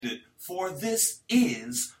for this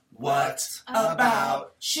is What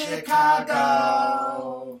About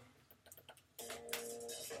Chicago?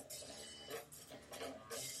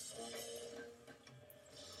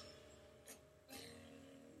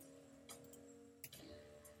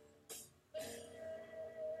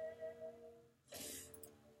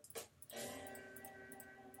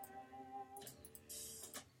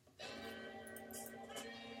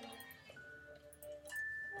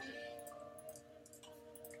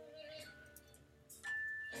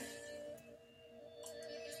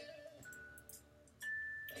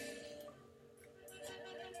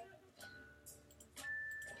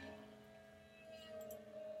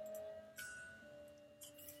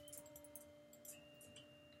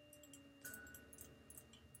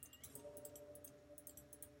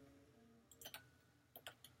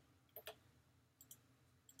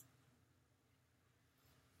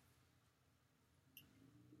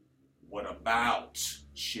 What About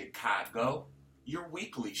Chicago? Your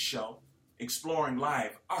weekly show exploring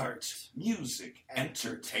live art, music,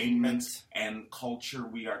 entertainment, and culture.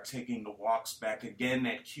 We are taking the walks back again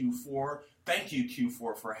at Q4. Thank you,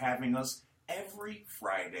 Q4, for having us every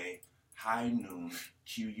Friday, high noon,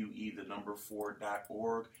 QUE, the number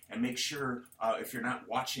 4.org. And make sure, if you're not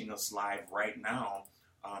watching us live right now,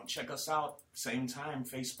 check us out, same time,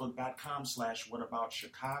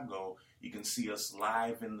 facebook.com/whataboutchicago. You can see us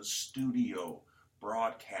live in the studio,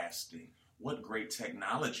 broadcasting. What great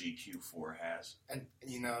technology Q4 has. And,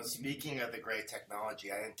 speaking of the great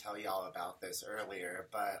technology, I didn't tell you all about this earlier,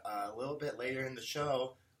 but a little bit later in the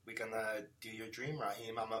show, we're going to do your dream,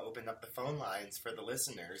 Raheem. I'm going to open up the phone lines for the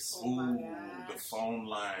listeners. Oh, ooh, the phone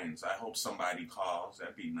lines. I hope somebody calls.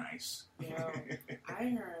 That'd be nice. I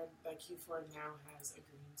heard that Q4 now has a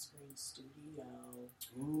green screen studio.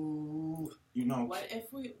 Ooh. What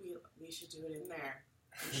if we should do it in there?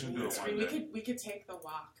 We should do it one day. We could take the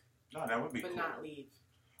walk. No, that would be cool. But not leave.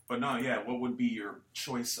 But no, yeah, what would be your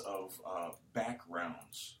choice of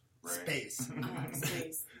backgrounds? Right? Space.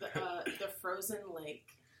 Space. The frozen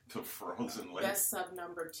lake. The frozen lake. Best sub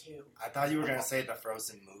number 2. I thought you were going to say the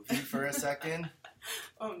Frozen movie for a second.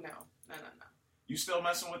 Oh, no. You still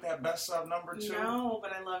messing with that best sub number 2? No,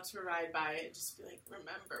 but I love to ride by it and just be like,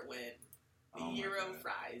 remember when? The Euro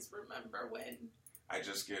fries, remember when? I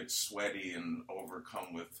just get sweaty and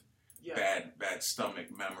overcome with bad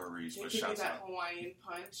stomach memories. They give you that Hawaiian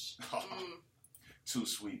punch. Too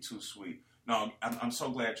sweet. No, I'm so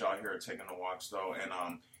glad y'all here are taking the walks, though.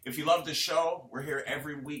 And if you love the show, we're here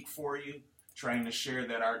every week for you, trying to share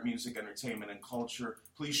that art, music, entertainment, and culture.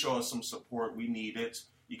 Please show us some support. We need it.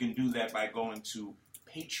 You can do that by going to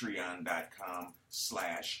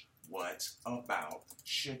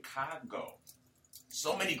patreon.com/whataboutchicago.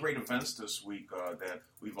 So many great events this week that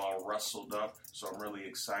we've all rustled up, so I'm really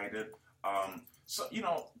excited. So,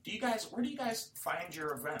 where do you guys find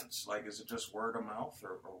your events? Like, is it just word of mouth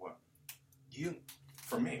or what? You.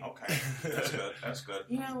 For me, okay. That's good.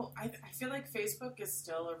 I feel like Facebook is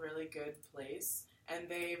still a really good place, and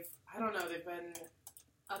they've been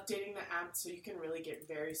updating the app so you can really get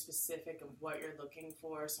very specific of what you're looking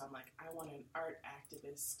for. So I'm like, I want an art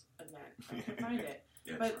activist event. I can find it.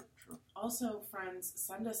 Yeah, but true. Also, friends,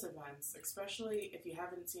 send us events, especially if you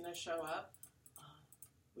haven't seen us show up.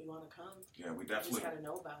 We want to come. Yeah, we definitely. We just got to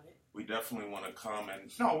know about it. We definitely want to come. And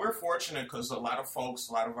no, we're fortunate because a lot of folks,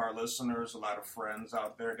 a lot of our listeners, a lot of friends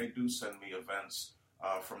out there, they do send me events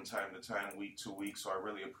from time to time, week to week. So I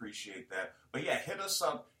really appreciate that. But yeah, hit us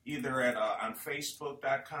up either at on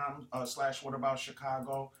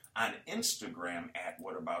Facebook.com/whataboutchicago, on Instagram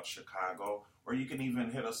 @whataboutchicago, or you can even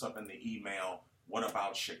hit us up in the email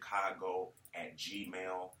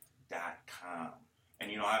whataboutchicago@gmail.com.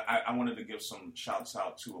 And, I wanted to give some shouts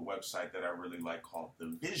out to a website that I really like called The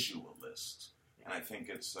Visualist. And I think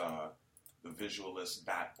it's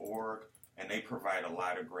thevisualist.org. And they provide a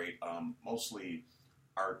lot of great, mostly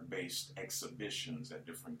art-based exhibitions at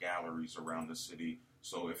different galleries around the city.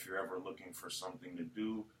 So if you're ever looking for something to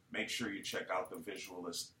do, make sure you check out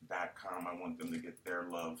thevisualist.com. I want them to get their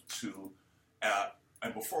love, too.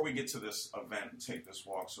 And before we get to this event and take this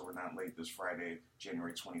walk, so we're not late this Friday,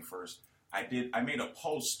 January 21st, I made a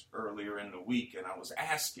post earlier in the week, and I was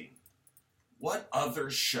asking, what other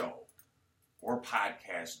show or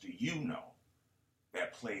podcast do you know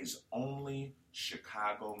that plays only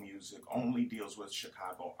Chicago music, only deals with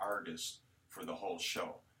Chicago artists for the whole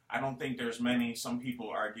show? I don't think there's many. Some people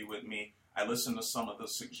argue with me. I listened to some of the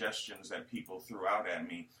suggestions that people threw out at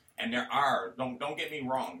me, and there are, don't get me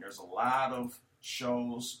wrong, there's a lot of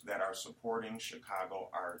shows that are supporting Chicago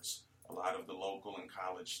arts. A lot of the local and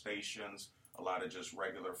college stations, a lot of just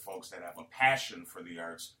regular folks that have a passion for the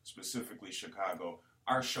arts, specifically Chicago.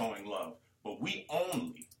 are showing love. But we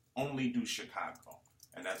only do Chicago.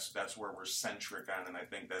 And that's where we're centric on, and I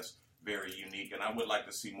think that's very unique. And I would like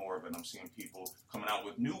to see more of it. I'm seeing people coming out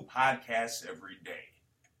with new podcasts every day.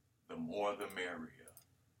 The more the merrier.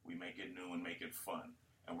 We make it new and make it fun.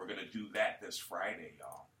 And we're going to do that this Friday,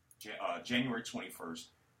 y'all. January 21st,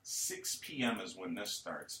 6 p.m. is when this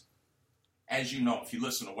starts. As you know, if you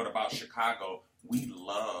listen to What About Chicago, we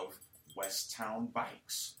love Westtown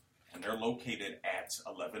Bikes. And they're located at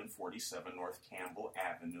 1147 North Campbell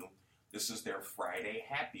Avenue. This is their Friday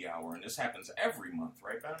happy hour, and this happens every month,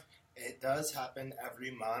 right, Ben? It does happen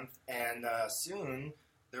every month, and soon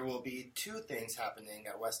there will be two things happening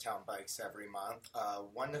at Westtown Bikes every month,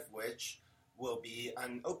 one of which will be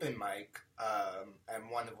an open mic, and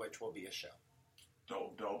one of which will be a show.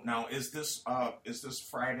 Dope. Now, is this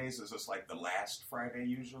Fridays? Is this like the last Friday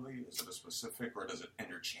usually? Is it a specific, or does it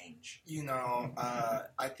interchange? You know,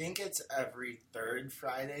 I think it's every third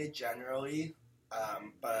Friday generally,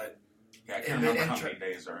 but yeah, I can't remember how many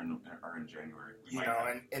days are in January.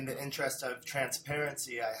 And in the interest of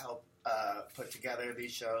transparency, I help put together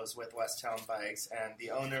these shows with Westtown Bikes, and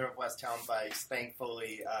the owner of Westtown Bikes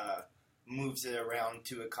thankfully moves it around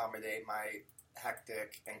to accommodate my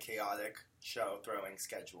hectic and chaotic show throwing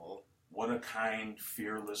schedule. What a kind,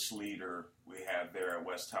 fearless leader we have there at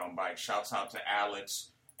Westtown Bikes. Shouts out to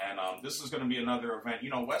Alex. And this is going to be another event. You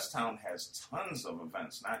know, Westtown has tons of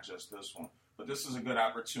events, not just this one. But this is a good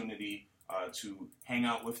opportunity to hang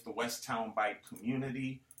out with the Westtown Bike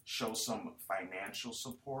community, show some financial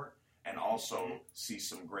support, and also see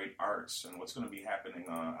some great arts. And what's going to be happening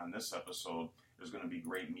on this episode, there's going to be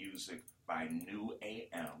great music by New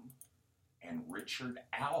AM and Richard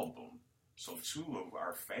Album. So two of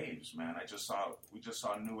our faves, man. We just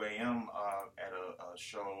saw New AM at a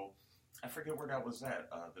show. I forget where that was at.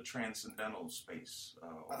 The Transcendental Space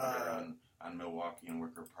over there on Milwaukee and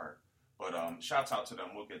Wicker Park. But shouts out to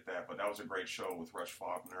them. We'll get that. But that was a great show with Rush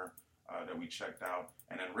Faulkner that we checked out.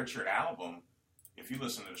 And then Richard Album. If you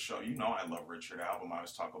listen to the show, you know I love Richard Album. I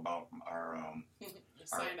always talk about our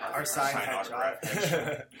signed autograph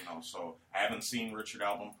headshot. You know, so I haven't seen Richard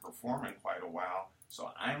Album perform in quite a while.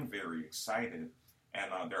 So I'm very excited.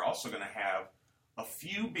 And they're also going to have a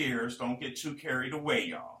few beers. Don't get too carried away,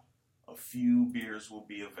 y'all. A few beers will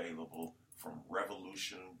be available from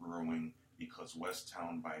Revolution Brewing because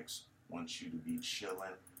Westtown Bikes wants you to be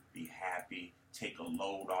chilling, be happy, take a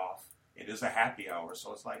load off. It is a happy hour,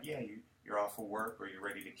 so it's like, yeah, you're off of work or you're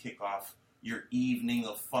ready to kick off your evening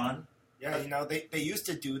of fun. Yeah, you know, they used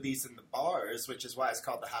to do these in the bars, which is why it's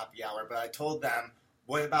called the happy hour, but I told them,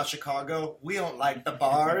 what about Chicago? We don't like the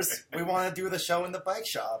bars. We want to do the show in the bike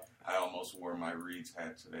shop. I almost wore my Reed's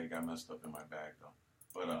hat today. Got messed up in my bag, though.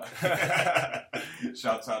 But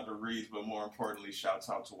shouts out to Reed's, but more importantly, shouts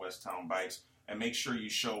out to Westtown Bikes. And make sure you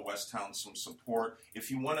show Westtown some support.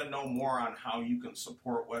 If you want to know more on how you can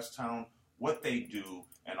support Westtown, what they do,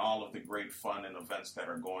 and all of the great fun and events that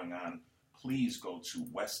are going on, please go to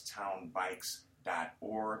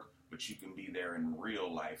westtownbikes.org. But you can be there in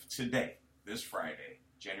real life today, this Friday,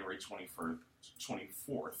 January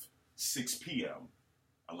 24th, 6 p.m.,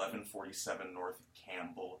 1147 North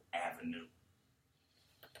Campbell Avenue.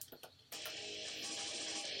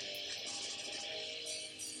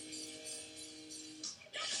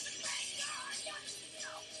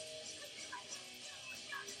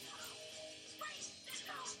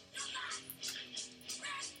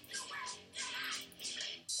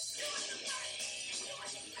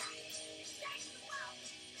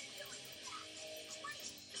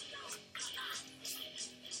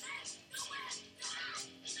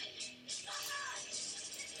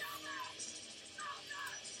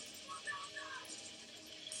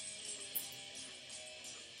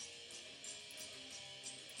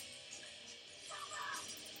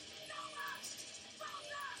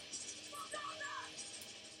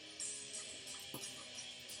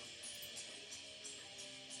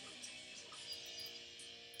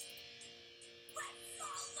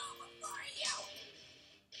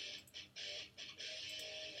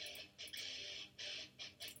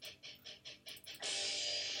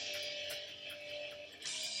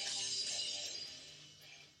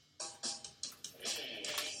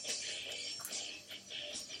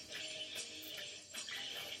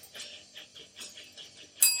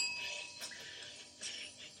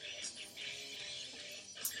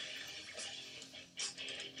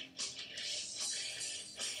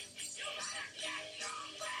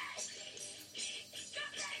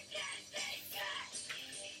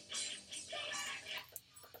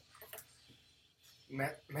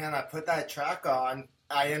 Man, I put that track on.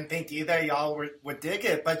 I didn't think either of y'all would dig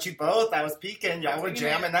it, but you both. I was peeking. Y'all were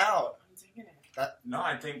jamming out. I'm digging it. No,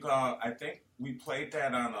 I think we played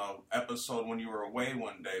that on a episode when you were away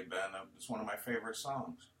one day, Ben. It's one of my favorite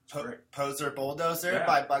songs. Poser Bulldozer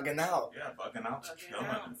by Bugging Out. Yeah, Bugging Out's killing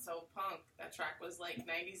it. So punk. That track was like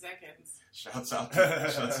 90 seconds. Shouts out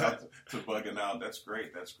to Bugging Out. That's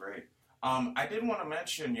great. I did want to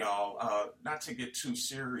mention, y'all, not to get too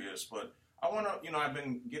serious, but I want to, I've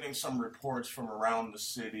been getting some reports from around the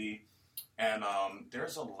city, and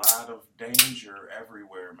there's a lot of danger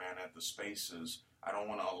everywhere, man, at the spaces. I don't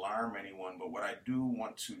want to alarm anyone, but what I do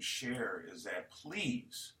want to share is that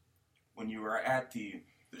please, when you are at the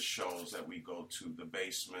shows that we go to, the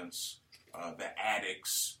basements, the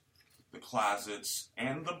attics, the closets,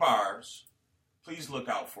 and the bars, please look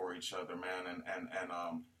out for each other, man, and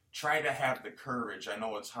try to have the courage. I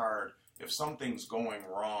know it's hard. If something's going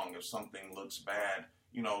wrong, if something looks bad,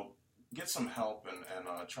 get some help and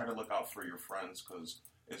try to look out for your friends, because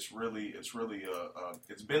it's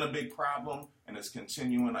been a big problem, and it's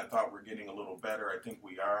continuing. I thought we're getting a little better. I think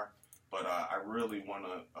we are. But I really want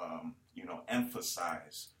to,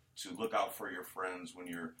 emphasize to look out for your friends when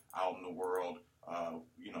you're out in the world.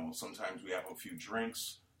 Sometimes we have a few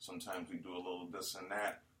drinks. Sometimes we do a little this and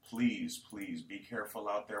that. Please be careful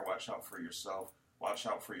out there. Watch out for yourself. Watch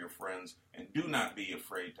out for your friends. And do not be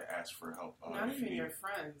afraid to ask for help. Not even your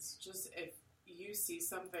friends. Just if you see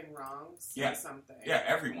something wrong, something. Yeah,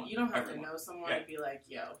 everyone. You don't have to know someone and be like,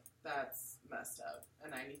 yo, that's messed up,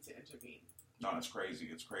 and I need to intervene. No, it's crazy.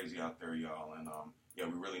 It's crazy out there, y'all. And,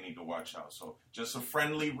 we really need to watch out. So just a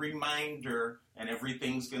friendly reminder, and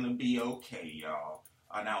everything's going to be okay, y'all.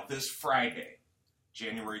 Now, this Friday,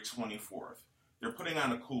 January 24th, they're putting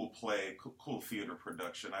on a cool play, cool theater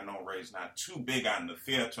production. I know Ray's not too big on the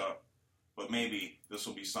theater, but maybe this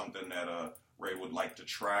will be something that Ray would like to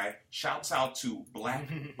try. Shouts out to Black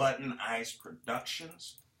Button Eyes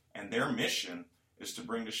Productions, and their mission is to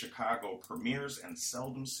bring to Chicago premieres and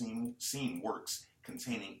seldom seen works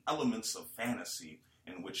containing elements of fantasy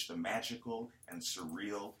in which the magical and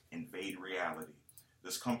surreal invade reality.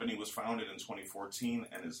 This company was founded in 2014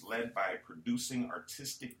 and is led by producing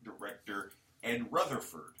artistic director Ed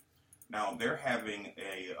Rutherford. Now, they're having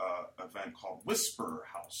a event called Whisper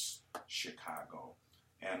House Chicago,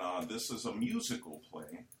 and this is a musical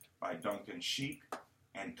play by Duncan Sheik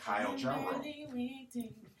and Kyle Jarrow.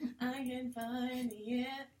 I can find the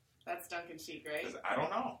air. That's Duncan Sheik, right? I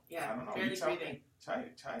don't know. Yeah, I don't know. Barely Breathing.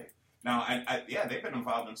 Tight. Now, they've been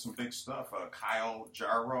involved in some big stuff. Kyle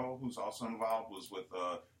Jarrow, who's also involved, was with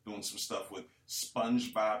doing some stuff with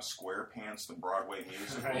SpongeBob SquarePants, the Broadway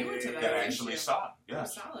musical. You went to that, that I actually saw. Yeah,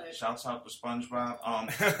 solid. Shouts out to SpongeBob. I'm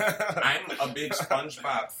a big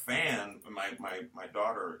SpongeBob fan. My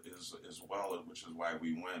daughter is as well, which is why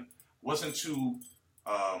we went. Wasn't too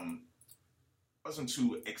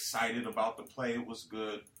excited about the play. It was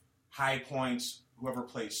good. High points. Whoever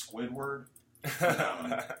played Squidward,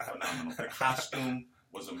 phenomenal. The costume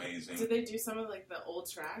was amazing. Did they do some of the old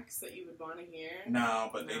tracks that you would want to hear? No,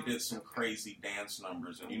 but they did some crazy dance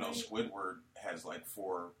numbers, and Squidward has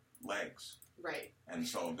 4 legs. Right. And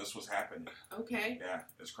so this was happening. Okay. Yeah,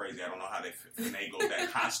 it's crazy. I don't know how they finagled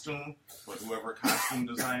that costume, but whoever costume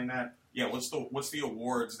designed that. Yeah, what's the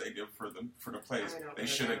awards they give for the plays? They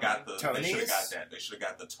should have got the Tonys? They should have got that. They should have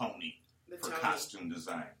got the Tony for costume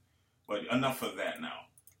design. But enough of that now.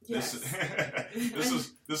 Yes.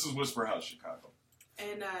 This is Whisper House Chicago.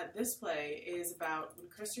 And this play is about when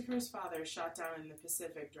Christopher's father shot down in the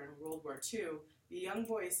Pacific during World War II. The young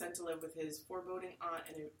boy is sent to live with his foreboding aunt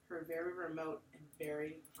in her very remote and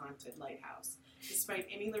very haunted lighthouse. Despite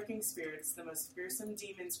any lurking spirits, the most fearsome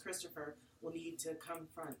demons Christopher will need to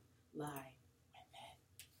confront lie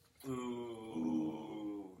within.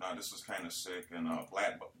 Ooh. No, this is kind of sick. And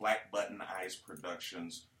Black Button Eyes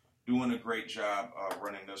Productions doing a great job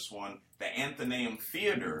running this one. The Athenaeum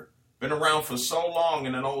Theater. Been around for so long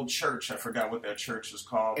in an old church. I forgot what that church is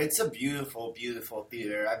called. It's a beautiful, beautiful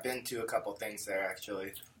theater. I've been to a couple things there,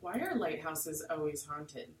 actually. Why are lighthouses always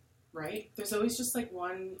haunted, right? There's always just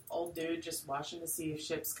one old dude just watching to see if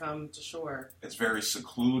ships come to shore. It's very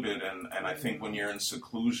secluded, and I think when you're in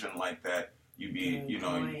seclusion like that,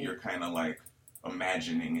 you're kind of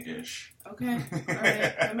imagining-ish. Okay, all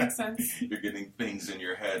right, that makes sense. You're getting things in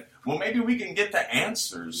your head. Well, maybe we can get the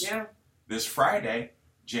answers this Friday,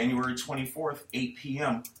 January 24th, 8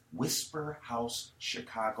 p.m., Whisper House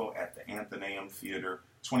Chicago at the Athenaeum Theater,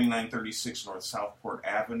 2936 North Southport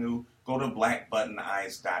Avenue. Go to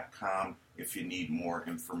blackbuttoneyes.com if you need more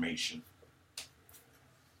information.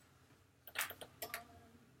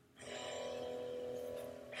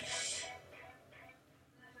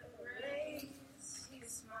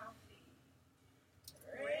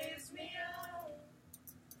 Raise me up,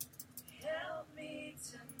 help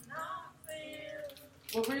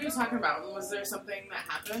What were you talking about? Was there something that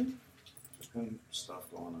happened? There's been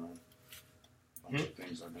stuff going on. A bunch of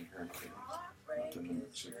things I've been hearing lately. Nothing in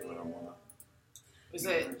particular I want to... Was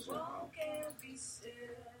it...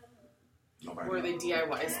 Nobody Were they knows. DIY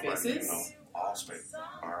Nobody, spaces? you know, all spaces.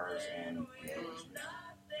 Bars and...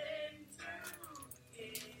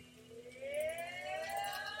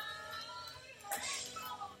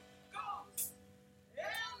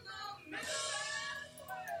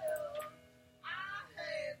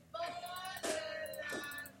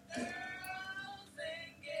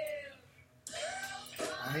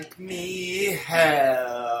 Like me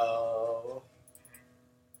hell.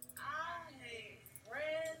 I hate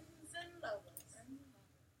friends and lovers.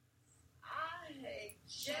 I hate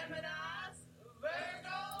Geminis,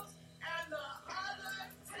 Virgos, and the other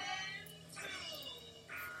 10 too.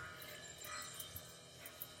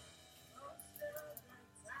 Most of the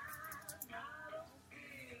time I don't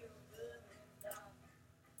feel good enough.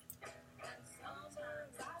 And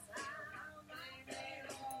sometimes I sound like they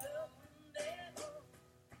don't look when they look.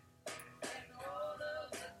 And all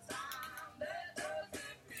of the time that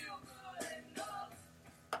doesn't feel good enough.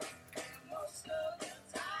 And most of the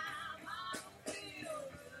time I don't feel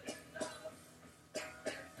good enough.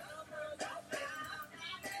 And sometimes I sound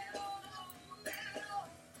like they don't know when they look.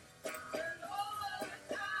 And all of the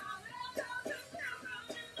time that doesn't feel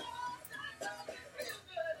good enough. That doesn't feel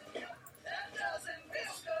good enough. That doesn't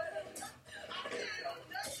feel good enough. I feel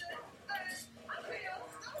nothing. I feel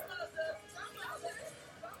so nothing.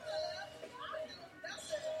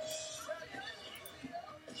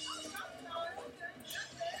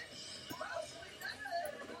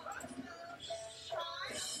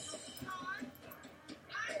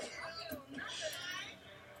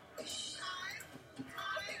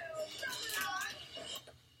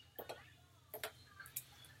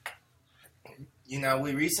 You know,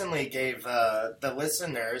 we recently gave the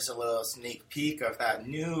listeners a little sneak peek of that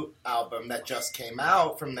new album that just came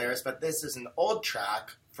out from theirs, but this is an old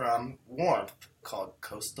track from Warmth called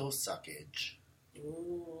Coastal Suckage.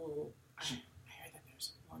 Ooh. I heard that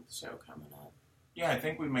there's one show coming up. Yeah, I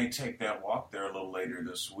think we may take that walk there a little later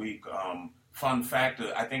this week. Fun fact,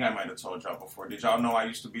 I think I might have told y'all before. Did y'all know I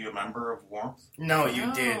used to be a member of Warmth? No, you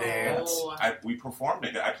No. didn't. We performed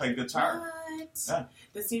it. I played guitar. What? Yeah.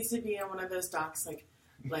 This needs to be on one of those docs, like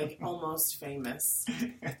Almost Famous.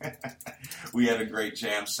 We had a great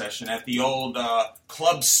jam session at the old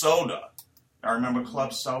Club Soda. I remember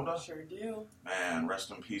Club Soda? Sure do. Man,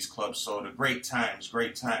 rest in peace, Club Soda. Great times,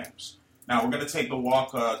 great times. Now, we're going to take a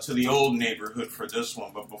walk to the old neighborhood for this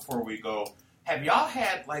one, but before we go, have y'all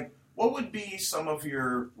had, what would be some of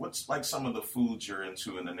the foods you're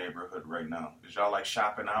into in the neighborhood right now? Is y'all,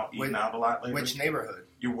 shopping out, eating out a lot lately? Which neighborhood?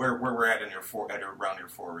 Where we're at around your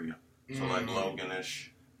Euphoria. So, Loganish.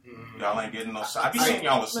 Y'all ain't getting no... I be seeing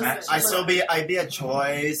y'all with snacks. I'd be at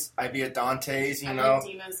Choi's, I'd be at Dante's, I like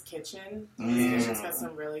Dina's Kitchen. Dina's Kitchen's got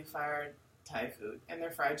some really fire Thai food, and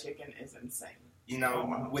their fried chicken is insane. You know, Oh,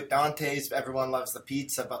 wow. with Dante's, everyone loves the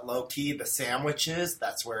pizza, but low-key, the sandwiches,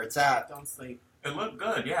 that's where it's at. Don't sleep. It looked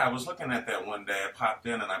good. Yeah, I was looking at that one day. I popped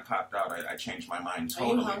in and I popped out. I changed my mind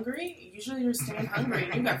totally. Are you hungry? Usually you're staying hungry,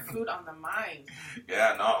 and you got food on the mind.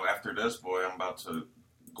 Yeah, no, after this, boy, I'm about to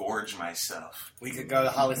gorge myself. We could go to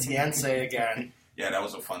Haliciense again. Yeah, that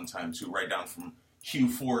was a fun time, too. Right down from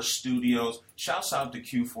Q4 Studios. Shouts out to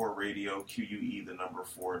Q4 Radio,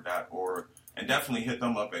 QUE4.org. And definitely hit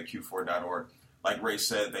them up at Q4.org. Like Ray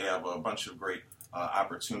said, they have a bunch of great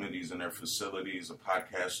opportunities in their facilities, a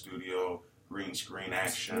podcast studio, green screen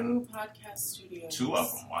action. 2 podcast studios. 2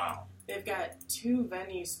 of them, wow. They've got 2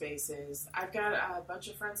 venue spaces. I've got a bunch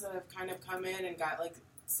of friends that have kind of come in and got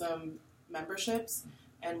some memberships,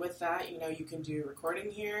 and with that, you can do recording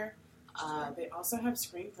here. They also have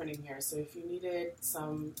screen printing here, so if you needed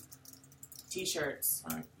some t-shirts,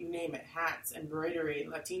 Right. you name it, hats, embroidery,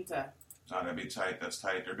 La Tinta. Oh, that'd be tight. That's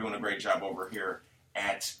tight. They're doing a great job over here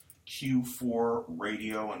at Q4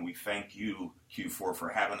 Radio, and we thank you, Q4, for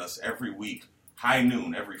having us every week, high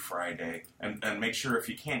noon, every Friday. And make sure if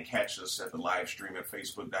you can't catch us at the live stream at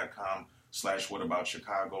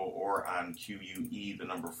facebook.com/whataboutchicago or on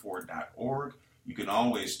QUE4.org, you can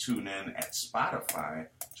always tune in at Spotify.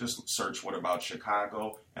 Just search What About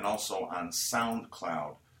Chicago, and also on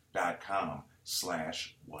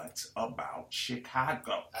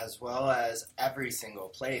SoundCloud.com/whataboutchicago. As well as every single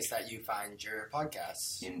place that you find your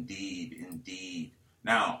podcasts. Indeed, indeed.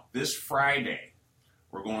 Now, this Friday,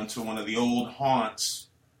 we're going to one of the old haunts.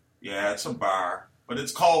 Yeah, it's a bar, but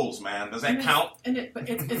it's Cole's, man. Does that count?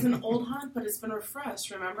 It's an old haunt, but it's been refreshed.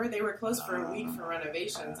 Remember, they were closed for a week for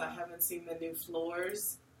renovations. I haven't seen the new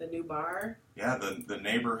floors, the new bar. Yeah, the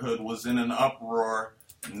neighborhood was in an uproar.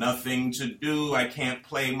 nothing to do. I can't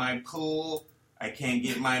play my pool. I can't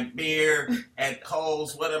get my beer at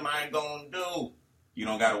Kohl's. What am I going to do? You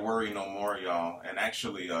don't got to worry no more, y'all. And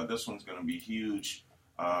actually, this one's going to be huge.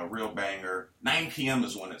 Real banger. 9 p.m.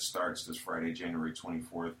 is when it starts this Friday, January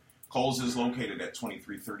 24th. Kohl's is located at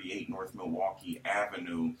 2338 North Milwaukee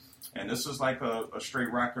Avenue. And this is like a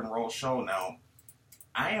straight rock and roll show. Now,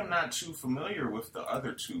 I am not too familiar with the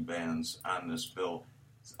other two bands on this bill,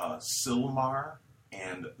 Silmar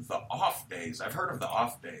and the Off Days. I've heard of the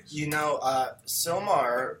Off Days. You know,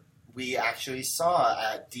 Silmar, we actually saw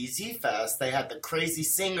at DZ Fest. They had the crazy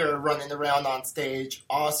singer running around on stage.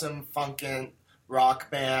 Awesome, funkin' rock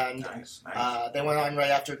band. Nice. They went on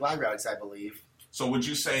right after Glad Rags, I believe. So would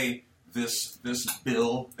you say this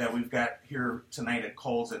bill that we've got here tonight at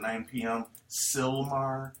Kohl's at 9 p.m.,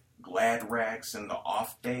 Silmar, Glad Rags, and the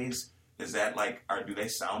Off Days, is that like, do they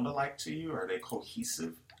sound alike to you? Or are they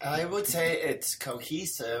cohesive? I would say it's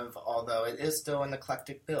cohesive, although it is still an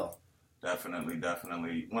eclectic bill.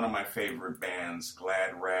 Definitely. One of my favorite bands,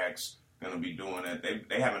 Glad Rags, going to be doing it.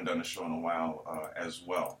 They haven't done a show in a while as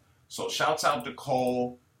well. So shouts out to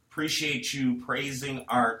Cole. Appreciate you praising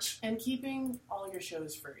art. And keeping all your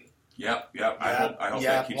shows free. Yep. I hope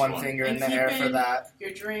that keeps one going. finger in And the air for keeping that.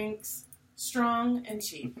 Your drinks strong and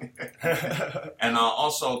cheap. And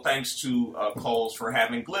also thanks to Kohl's for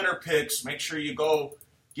having glitter picks. Make sure you go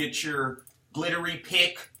get your glittery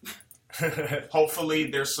pick.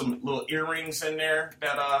 Hopefully there's some little earrings in there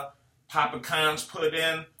that Papa Khan's put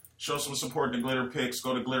in. Show some support to Glitter Picks.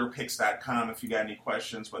 Go to glitterpicks.com if you got any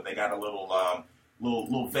questions. But they got a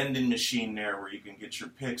little vending machine there where you can get your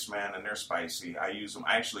picks, man, and they're spicy. I use them.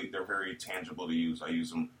 Actually, they're very tangible to use. I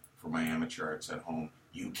use them for my amateur arts at home.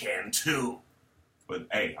 You can too. But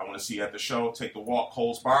hey, I want to see you at the show. Take the walk,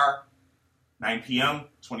 Kohl's Bar, 9 p.m.,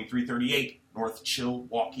 2338 North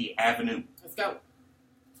Chilwaukee Avenue. Let's go.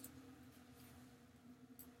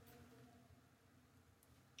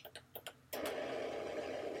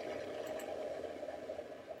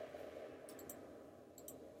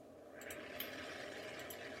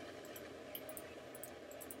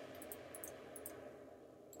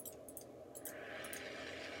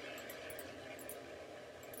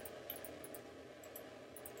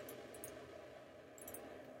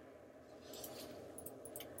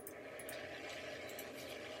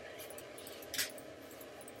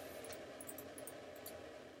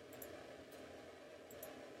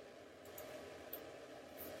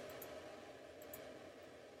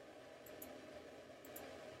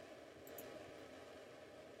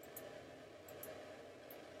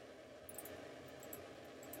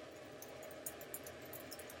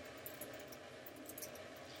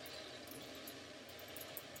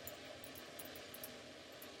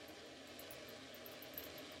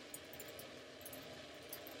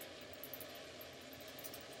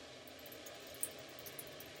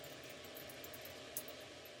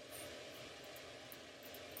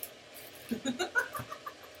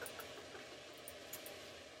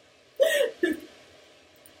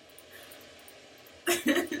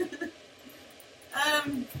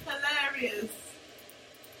 Hilarious.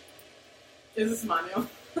 Is this Manuel?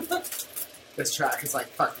 This track is like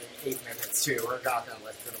fucking 8 minutes too. We're not gonna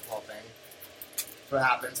listen to the whole thing. What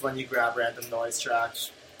happens when you grab random noise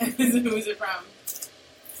tracks? Who's it from?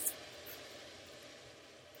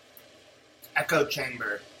 Echo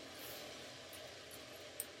Chamber.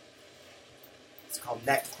 It's called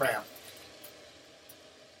Neck Cramp.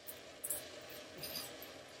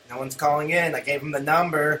 No one's calling in. I gave him the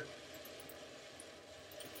number.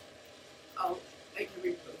 Oh, I can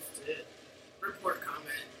repost it. Report comment.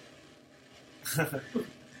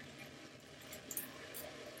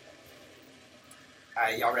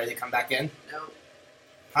 Y'all ready to come back in? No.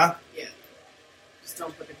 Huh? Yeah. Just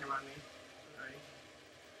don't put the camera on me.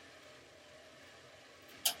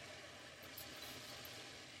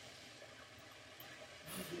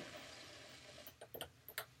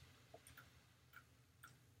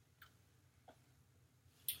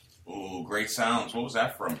 Sorry. Ooh, great sounds. What was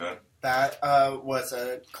that from, Ben? That was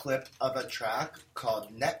a clip of a track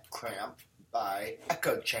called Neck Cramp by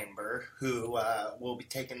Echo Chamber, who will be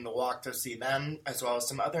taking the walk to see them, as well as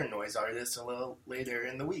some other noise artists a little later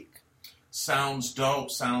in the week. Sounds dope.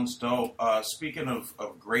 Speaking of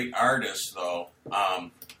great artists, though, I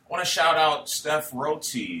want to shout out Steph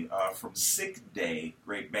Roti from Sick Day,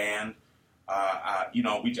 great band.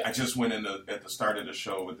 I just went in at the start of the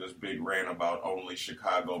show with this big rant about only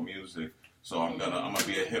Chicago music, so I'm gonna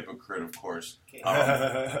be a hypocrite, of course.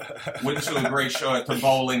 Went to a great show at the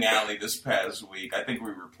bowling alley this past week. I think we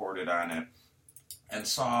reported on it, and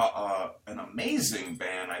saw an amazing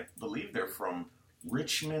band. I believe they're from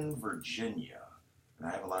Richmond, Virginia. and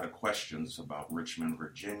I have a lot of questions about Richmond,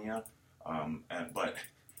 Virginia. But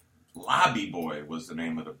Lobby Boy was the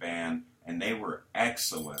name of the band, and they were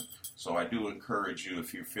excellent. So I do encourage you,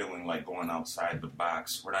 if you're feeling like going outside the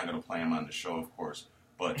box, we're not going to play them on the show, of course,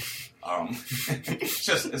 but it's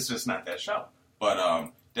just not that show. But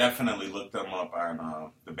definitely look them up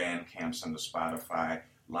on the Bandcamps and the Spotify,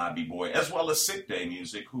 Lobby Boy, as well as Sick Day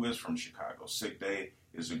Music, who is from Chicago. Sick Day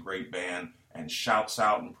is a great band, and shouts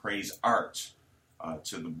out and praise art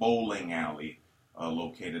to the bowling alley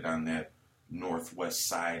located on that northwest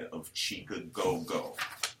side of Chicago.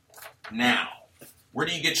 Now, where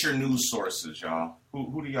do you get your news sources, y'all?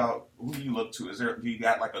 Who do you look to? Do you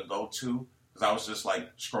got like a go-to? Because I was just like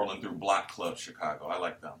scrolling through Block Club Chicago. I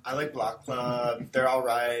like them. I like Block Club. They're all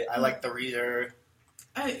right. I like The Reader.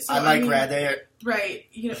 I like Reddit. Right.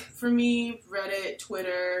 For me, Reddit,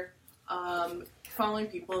 Twitter, following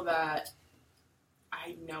people that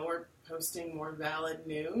I know are posting more valid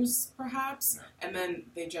news, perhaps, and then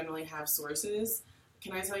they generally have sources.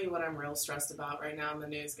 Can I tell you what I'm real stressed about right now in the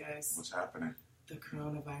news, guys? What's happening? The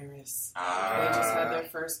coronavirus. They just had their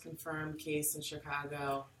first confirmed case in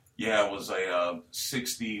Chicago. Yeah, it was a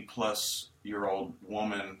 60-plus-year-old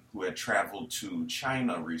woman who had traveled to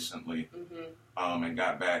China recently and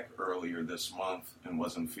got back earlier this month and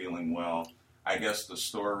wasn't feeling well. I guess the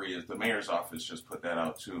story is the mayor's office just put that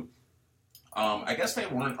out, too. I guess they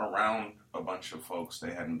weren't around a bunch of folks.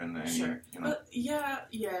 They hadn't been to any, Sure. But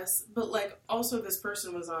yes. But, also this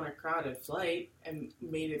person was on a crowded flight and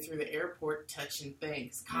made it through the airport touching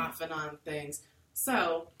things, coughing on things.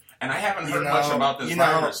 So... And I haven't heard much about this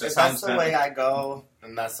virus. If that's the way I go,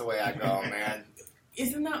 then that's the way I go, man.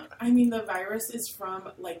 Isn't that... the virus is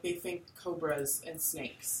from, they think cobras and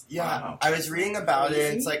snakes. Yeah, I was reading about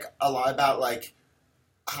it. It's, a lot about,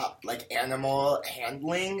 animal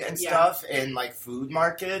handling and stuff in food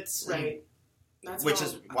markets, right? Which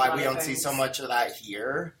is why we don't see so much of that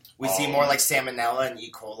here. We see more Salmonella and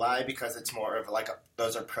E. coli because it's more of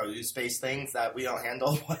those are produce-based things that we don't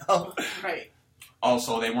handle well. Right.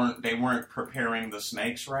 Also, they weren't preparing the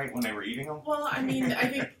snakes right when they were eating them. Well, I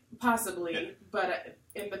think possibly, but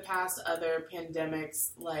in the past, other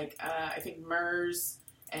pandemics I think MERS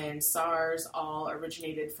and SARS all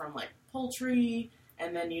originated from poultry.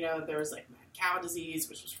 And then, there was, mad cow disease,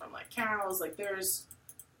 which was from, cows. There's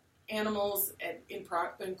animals in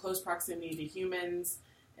close proximity to humans.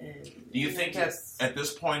 And, do you think at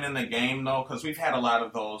this point in the game, though, because we've had a lot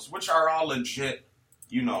of those, which are all legit,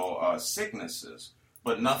 sicknesses,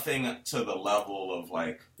 but nothing to the level of,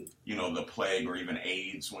 the plague or even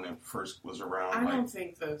AIDS when it first was around? I don't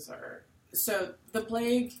think those are... So, the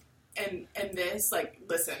plague... And this,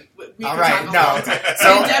 listen, we all can right, talk no.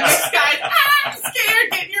 Pandemics, guys. I'm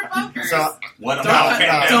scared. Get in your bunkers. So, what about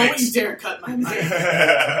pandemics? Don't you dare cut my mic.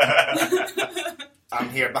 I'm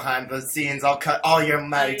here behind the scenes. I'll cut all your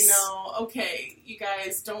mics. I know. Okay, you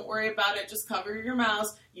guys, don't worry about it. Just cover your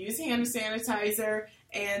mouths. Use hand sanitizer.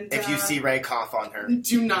 And if you see Ray cough on her,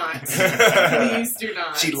 do not. Please do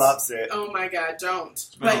not. She loves it. Oh my God, don't.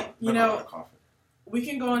 But we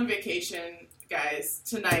can go on vacation, guys,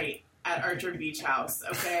 tonight at Archer Beach House,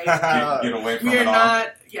 okay? Get away from it all.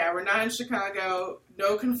 We're not in Chicago.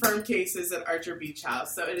 No confirmed cases at Archer Beach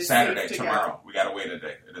House, so it is Saturday, safe to tomorrow. go. We gotta wait a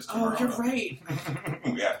day. It is tomorrow. Oh, you're right.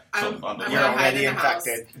 Yeah. I'm you're already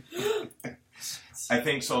infected. I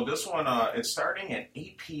think so. This one, it's starting at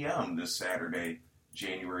 8 p.m. this Saturday,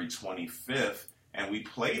 January 25th, and we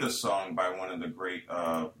played a song by one of the great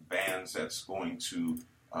bands that's going to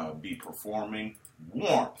be performing,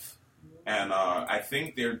 Warmth. And I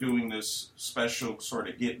think they're doing this special sort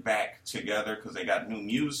of get back together because they got new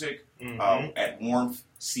music at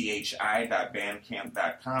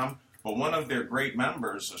warmthchi.bandcamp.com. But one of their great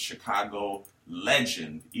members, a Chicago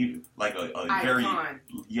legend, like a very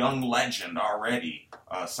young legend already,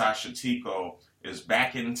 Sasha Tico, is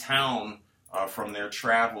back in town from their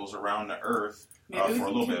travels around the earth Maybe for a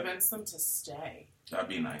we little can bit. convince them to stay. That'd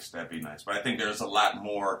be nice. But I think there's a lot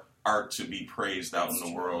more art to be praised out in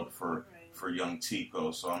the world for young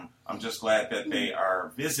Tico. So I'm just glad that they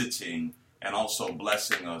are visiting and also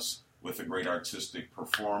blessing us with a great artistic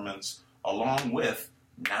performance, along with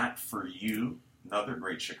Not For You, another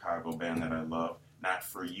great Chicago band that I love,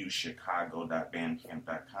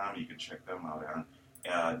 notforyouchicago.bandcamp.com. You can check them out on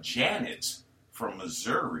Janet from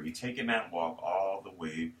Missouri, taking that walk all the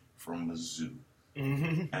way from Mizzou.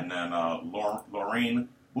 And then Lorraine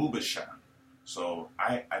Bubashan. So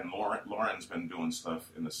Lauren's been doing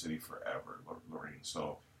stuff in the city forever, Lorraine.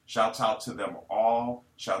 So shouts out to them all.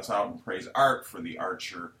 Shouts out and praise art for the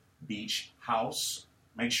Archer Beach House.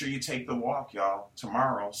 Make sure you take the walk, y'all.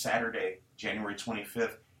 Tomorrow, Saturday, January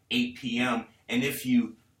 25th, 8 p.m. And if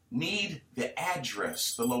you need the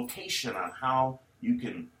address, the location on how you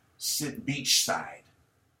can sit beachside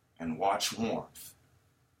and watch warmth,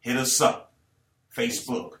 hit us up.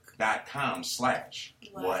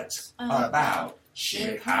 Facebook.com/What About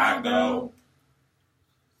Chicago.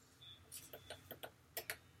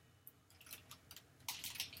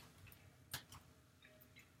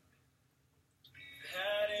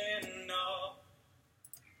 Had enough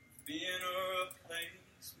being a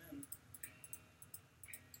replacement.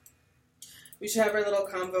 We should have our little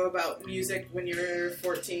convo about music when you're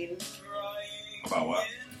 14. About what?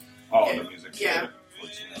 Oh, the music. Yeah.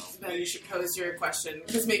 Then you should pose your question,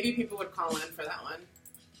 because maybe people would call in for that one.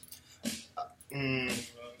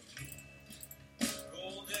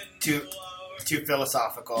 Too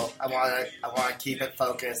philosophical. I want to keep it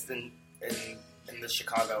focused in the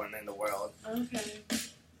Chicago and in the world. Okay.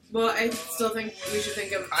 Well, I still think we should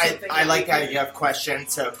think of something. I like the idea of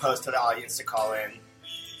questions to pose to the audience to call in.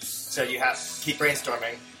 So you have keep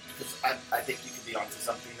brainstorming, because I think you could be onto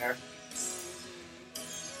something there.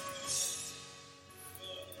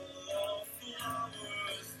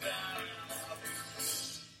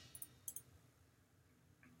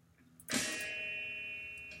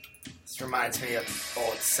 This reminds me of an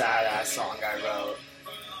old sad ass song I wrote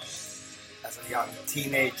as a young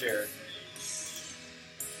teenager. It's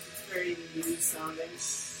very new sounding.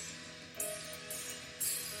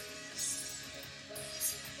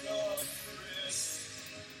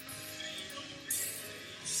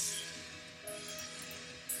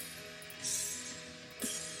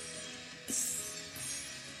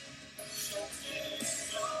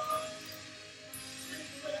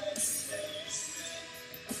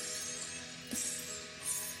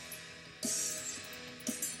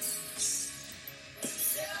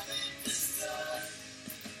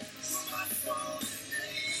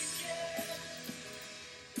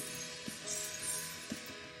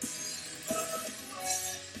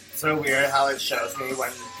 So weird how it shows me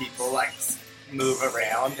when people like move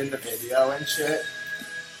around in the video and shit.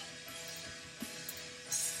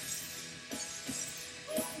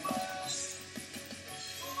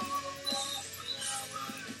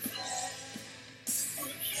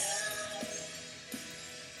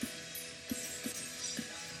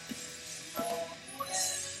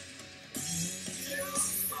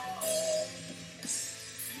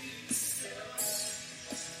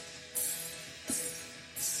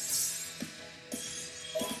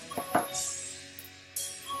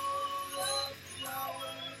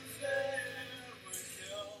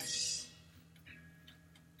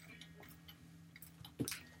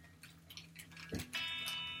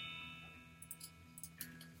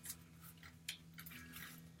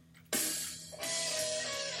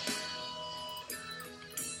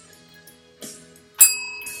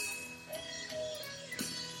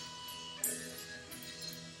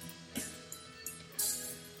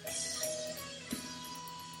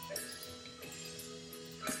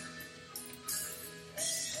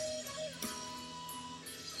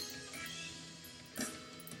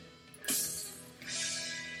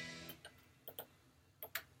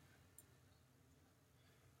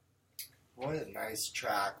 What a nice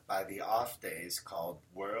track by the Off Days called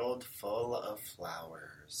World Full of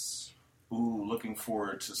Flowers. Ooh, looking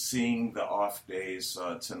forward to seeing the Off Days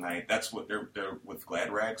tonight. That's what they're with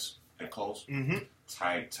Glad Rags at Cole's. Mm-hmm.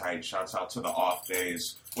 Tight. Shouts out to the Off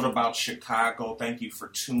Days. What about Chicago? Thank you for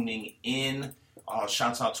tuning in.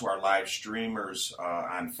 Shouts out to our live streamers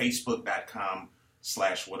on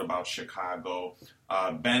Facebook.com/WhatAboutChicago.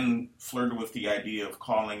 Ben flirted with the idea of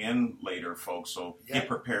calling in later, folks, so get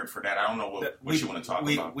prepared for that. I don't know what you want to talk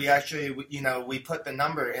about. We actually, we put the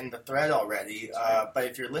number in the thread already, but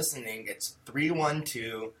if you're listening, it's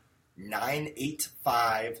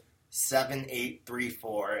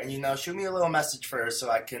 312-985-7834. And, shoot me a little message first so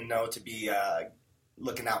I can know to be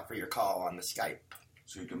looking out for your call on the Skype.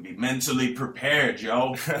 So you can be mentally prepared,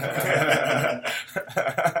 yo.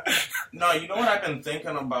 No, you know what I've been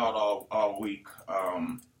thinking about all week?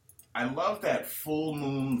 I love that full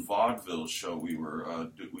moon vaudeville show we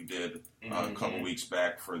did a couple weeks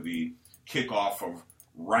back for the kickoff of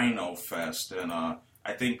Rhino Fest, and I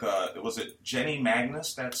think was it Jenny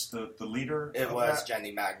Magnus? That's the leader. It of was that?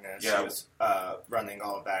 Jenny Magnus. Yeah. She was running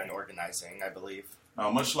all of that and organizing, I believe.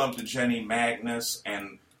 Much love to Jenny Magnus,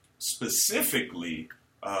 and specifically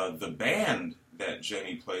the band that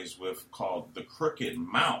Jenny plays with called The Crooked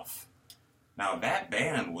Mouth. Now, that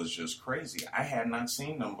band was just crazy. I had not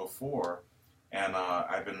seen them before, and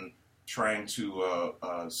I've been trying to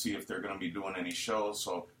see if they're going to be doing any shows.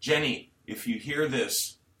 So, Jenny, if you hear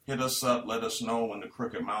this, hit us up. Let us know when The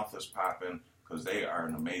Crooked Mouth is popping, because they are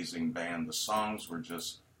an amazing band. The songs were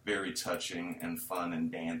just very touching and fun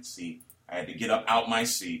and dancey. I had to get up out my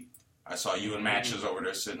seat. I saw you and Matches over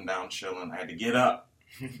there sitting down chilling. I had to get up,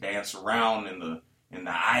 dance around in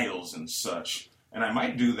the aisles and such. And I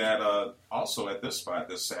might do that also at this spot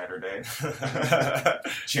this Saturday,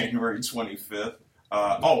 January 25th.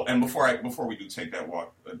 And before we do take that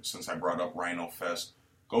walk, since I brought up Rhino Fest,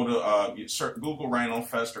 go to Google Rhino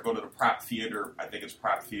Fest or go to the Prop Theater. I think it's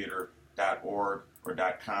proptheater.org or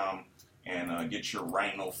 .com, and get your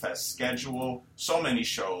Rhino Fest schedule. So many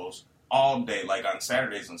shows all day, like on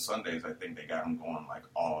Saturdays and Sundays. I think they got them going like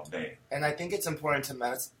all day. And I think it's important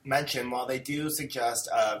to mention, while they do suggest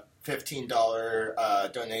a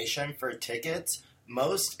 $15 donation for tickets,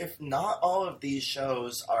 most, if not all of these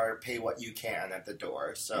shows are pay what you can at the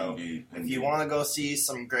door. So if you want to go see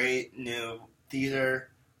some great new theater,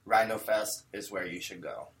 Rhino Fest is where you should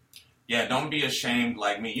go. Yeah, don't be ashamed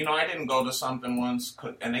like me. You know, I didn't go to something once,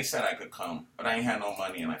 and they said I could come, but I ain't had no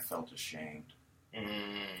money, and I felt ashamed.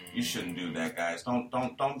 You shouldn't do that, guys.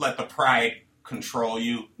 Don't let the pride control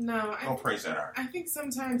you. No, Go praise that art. I think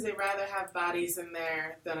sometimes they rather have bodies in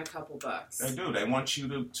there than a couple bucks. They do. They want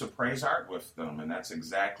you to praise art with them, and that's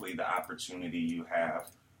exactly the opportunity you have.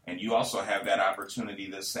 And you also have that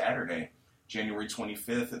opportunity this Saturday, January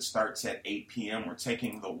 25th. It starts at 8 p.m. We're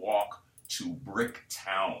taking the walk to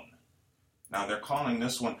Bricktown. Now, they're calling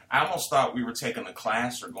this one, I almost thought we were taking a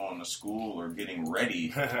class or going to school or getting ready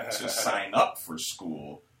to sign up for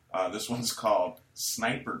school. This one's called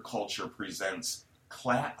Sniper Culture Presents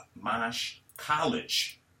Clap Mosh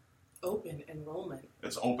College. Open enrollment.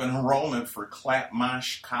 It's open enrollment for Clap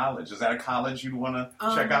Mosh College. Is that a college you'd want to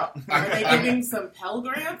check out? Are they giving some Pell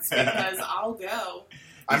Grants? Because I'll go.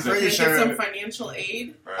 I'm pretty Get sure some financial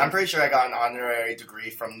aid. Right. I'm pretty sure I got an honorary degree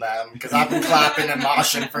from them because I've been clapping and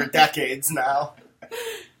moshing for decades now.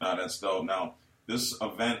 No, that's dope. Now, this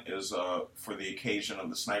event is for the occasion of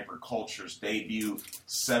the Sniper Culture's debut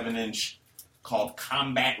 7-inch called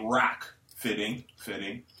Combat Rock, fitting,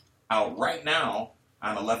 out right now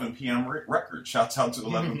on 11 p.m. Records. Shouts out to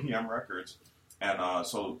 11 p.m. Records. And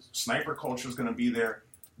so Sniper Culture is going to be there.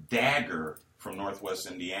 Dagger from Northwest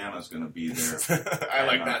Indiana is going to be there. I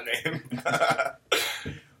like that name.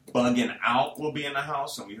 Bugging Out will be in the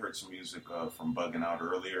house, and we heard some music from Bugging Out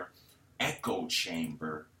earlier. Echo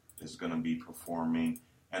Chamber is going to be performing,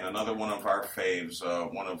 and another one of our faves,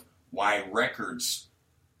 one of Y Records'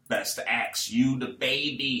 best acts, You the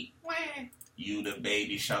Baby. You the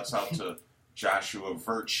Baby. Shouts out to Joshua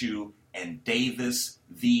Virtue and Davis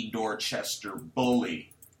the Dorchester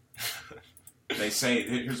Bully. They say,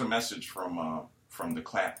 here's a message from the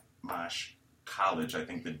Clap Mosh College. I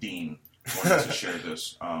think the dean wanted to share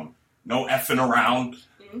this. No effing around,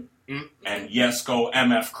 and yes, go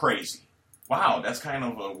MF crazy. Wow, that's kind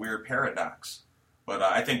of a weird paradox. But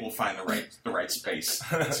I think we'll find the right space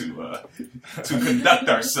to conduct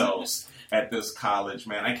ourselves at this college.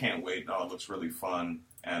 Man, I can't wait. No, it looks really fun.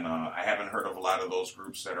 And I haven't heard of a lot of those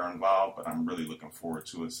groups that are involved, but I'm really looking forward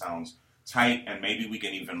to it. Sounds tight, and maybe we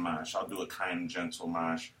can even mosh. I'll do a kind, gentle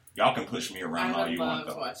mosh. Y'all can push me around all you want,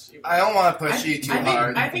 though. I don't want to push you too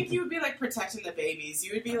hard. I think you would be like protecting the babies.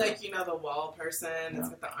 You would be like, the wall person that's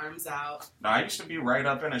with the arms out. No, I used to be right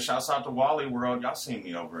up in it. Shouts out to Wally World. Y'all seen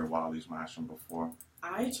me over at Wally's moshing before.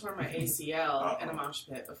 I tore my ACL in a mosh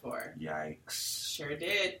pit before. Yikes. Sure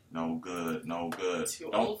did. No good.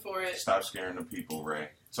 Too old for it. Stop scaring the people, Ray.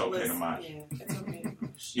 It's okay to mosh. Yeah, it's okay to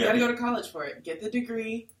mosh. Yeah, You gotta go to college for it. Get the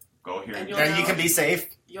degree. Go here. And Then you can be safe.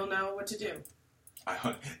 You'll know what to do.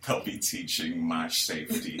 They'll be teaching mosh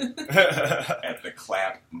safety at the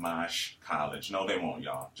Clap Mosh College. No, they won't,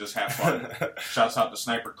 y'all. Just have fun. Shouts out to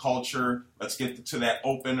Sniper Culture. Let's get to that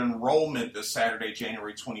open enrollment this Saturday,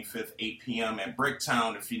 January 25th, 8 p.m. at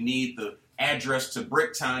Bricktown. If you need the address to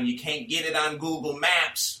Bricktown, you can't get it on Google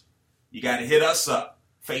Maps. You got to hit us up.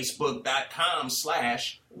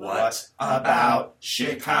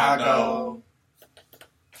 Facebook.com/WhatAboutChicago.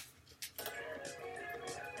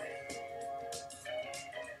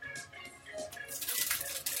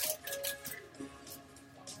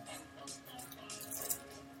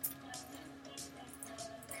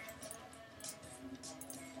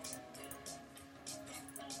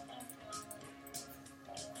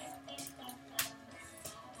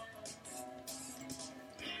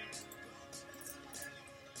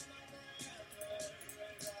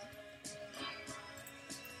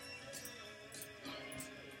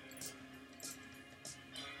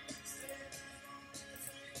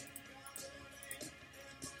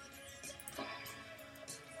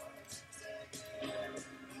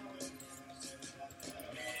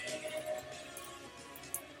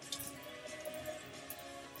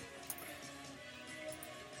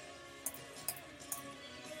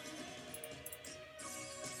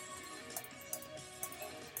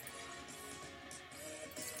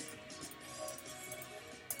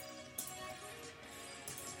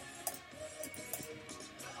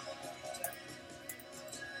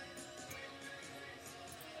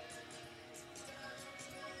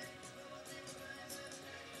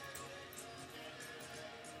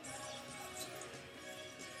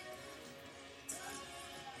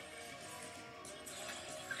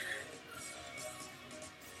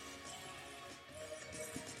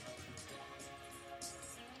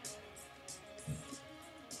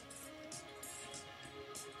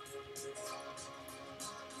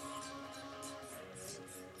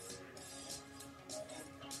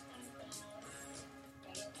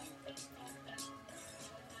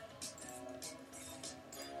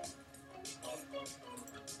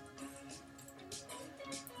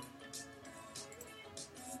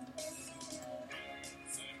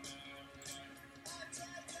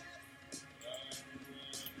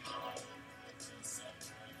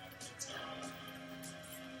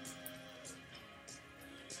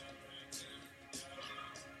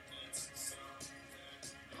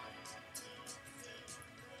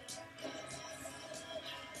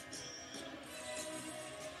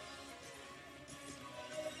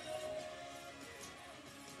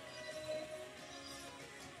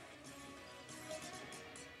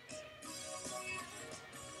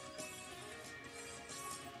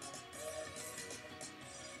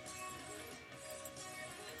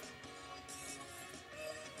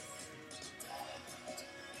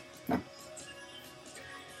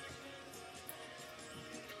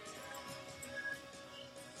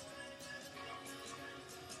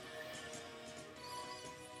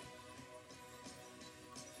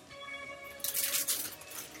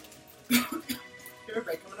 Do you have a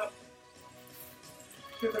break coming up?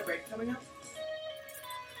 Do you have a break coming up?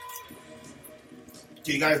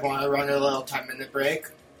 Do you guys want to run a little 10-minute break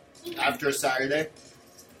after Saturday?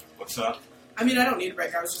 What's up? I mean, I don't need a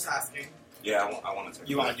break. I was just asking. Yeah, I want to take.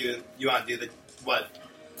 You want to do the what?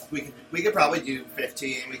 We could probably do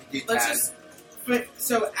 15. We could do 10. Let's just.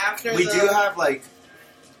 So after We do have like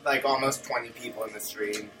almost 20 people in the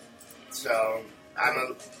stream, so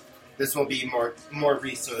this will be more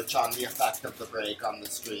research on the effect of the break on the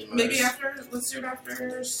streamers. maybe after. Let's do it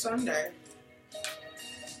after Sunday.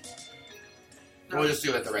 No. We'll just do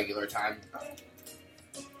it at the regular time. Okay.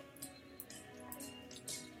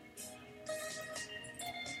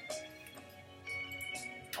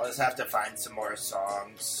 I'll just have to find some more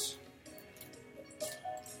songs.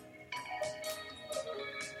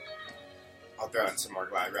 I'll throw in some more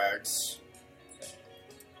Glide Rags.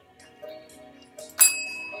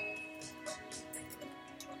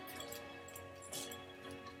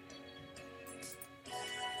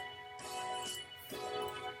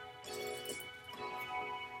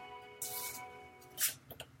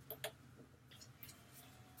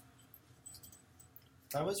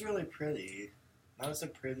 That was really pretty. That was a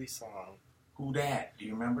pretty song. Who that? Do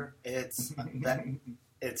you remember? It's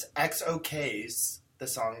XOK's. The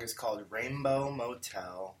song is called Rainbow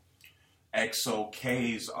Motel.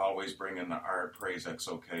 XOK's always bringing the art. Praise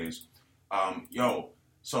XOK's.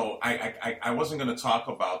 So I wasn't going to talk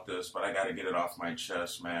about this, but I got to get it off my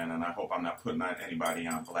chest, man, and I hope I'm not putting anybody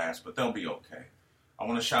on blast, but they'll be okay. I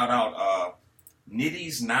want to shout out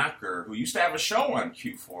Nitty's Knocker, who used to have a show on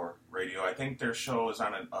Q4 Radio. I think their show is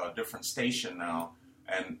on a different station now,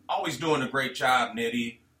 and always doing a great job,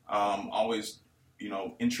 Nitty. Always,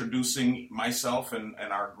 introducing myself and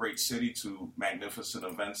our great city to magnificent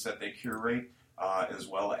events that they curate, as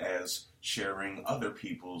well as sharing other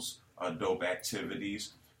people's dope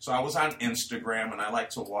activities. So I was on Instagram, and I like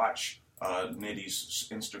to watch Nitty's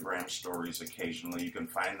Instagram stories occasionally. You can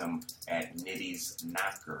find them at Nitty's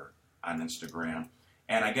Knocker on Instagram.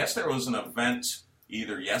 And I guess there was an event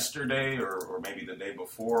either yesterday or maybe the day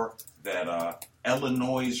before that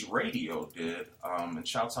Illinois Radio did. And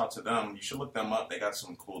shouts out to them. You should look them up. They got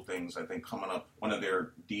some cool things, I think, coming up. One of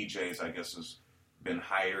their DJs, I guess, has been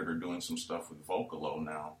hired or doing some stuff with Vocalo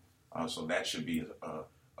now. So that should be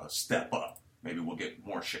a step up. Maybe we'll get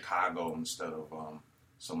more Chicago instead of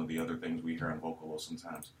some of the other things we hear on Vocalo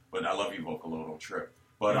sometimes. But I love you, Vocalo. Don't trip.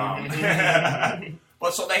 But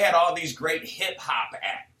but so they had all these great hip hop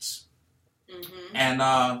acts, and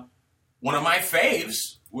one of my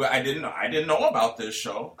faves. I didn't know about this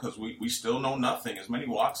show because we still know nothing. As many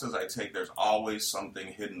walks as I take, there's always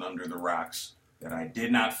something hidden under the rocks that I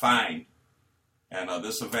did not find. And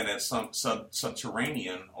this event at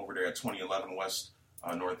Subterranean over there at 2011 West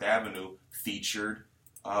North Avenue featured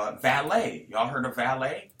Valet. Y'all heard of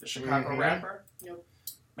Valet, the Chicago rapper? Nope.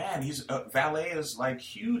 Man, Valet is like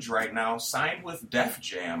huge right now. Signed with Def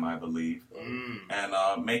Jam, I believe,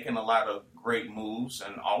 and making a lot of great moves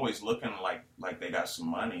and always looking like they got some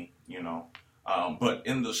money, But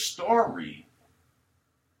in the story,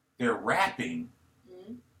 they're rapping,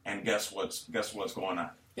 and guess what's going on?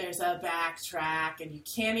 There's a backtrack, and you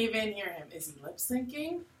can't even hear him. Is he lip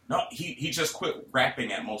syncing? No, he just quit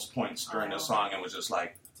rapping at most points during the song and was just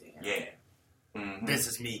like, Damn. yeah. Mm-hmm. This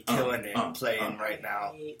is me killing it, playing right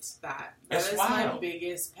now. I hate that. It's That is wild. my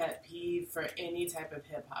biggest pet peeve for any type of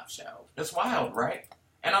hip hop show. It's wild, right?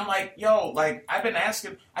 And I'm like, I've been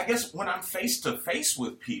asking, I guess when I'm face to face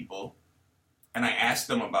with people and I ask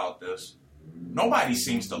them about this, nobody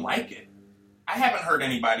seems to like it. I haven't heard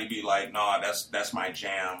anybody be like, no, that's my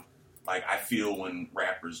jam. Like, I feel when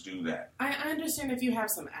rappers do that. I understand if you have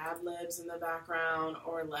some ad-libs in the background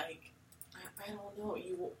or, like, I don't know,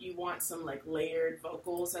 you want some, like, layered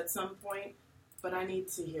vocals at some point, but I need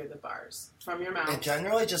to hear the bars from your mouth. It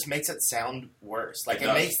generally just makes it sound worse. Like, It it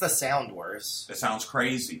does. makes the sound worse. It sounds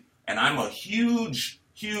crazy. And I'm a huge,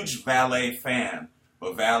 huge Valet fan.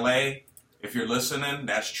 But Valet, if you're listening,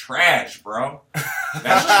 that's trash, bro.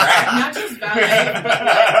 That's trash. Not just Valet,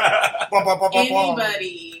 but,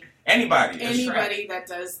 like, anybody It's trash. that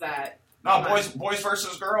does that. No, Boys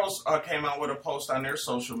versus Girls came out with a post on their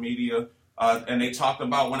social media, and they talked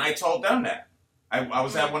about when I told them that. I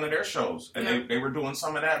was at one of their shows, and they were doing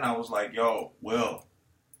some of that, and I was like, yo, Will,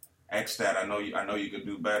 X that. I know you could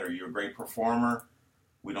do better. You're a great performer.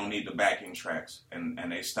 We don't need the backing tracks. And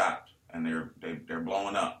they stopped, and they're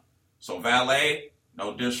blowing up. So Valet,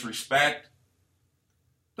 no disrespect.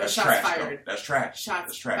 That's Shots trash, fired. though. That's trash. Shots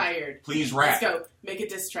That's trash. fired. Please rap. Let's go. Make a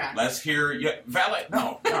diss track. Let's hear Valet.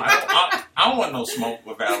 No, I don't want no smoke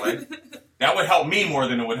with Valet. That would help me more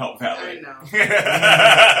than it would help Valet.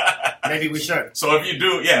 I know. Maybe we should. So if you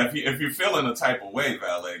do, yeah, if you're feeling a type of way,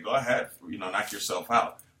 Valet, go ahead, knock yourself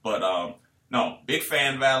out. But no, big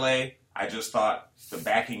fan, Valet. I just thought the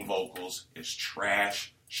backing vocals is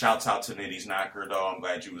trash. Shouts out to Nitty's Knocker, though. I'm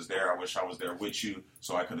glad you was there. I wish I was there with you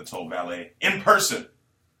so I could have told Valet in person.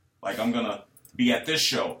 Like, I'm going to be at this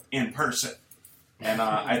show in person. And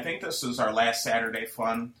I think this is our last Saturday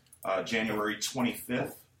fun, January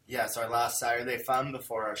 25th. Yes, our last Saturday fun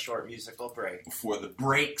before our short musical break. Before the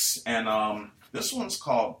breaks. And this one's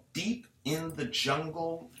called Deep in the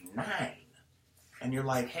Jungle 9. And you're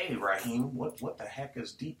like, hey, Raheem, what the heck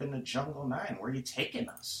is Deep in the Jungle 9? Where are you taking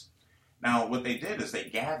us? Now, what they did is they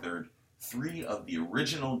gathered 3 of the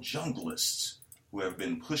original junglists who have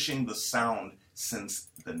been pushing the sound since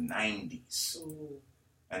the 90s. Ooh.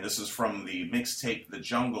 And this is from the mixtape The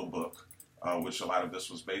Jungle Book, which a lot of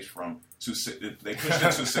this was based from. They pushed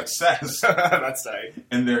it to success That's right.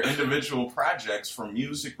 in their individual projects, from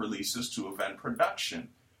music releases to event production.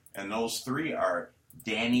 And those 3 are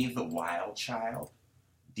Danny the Wild Child,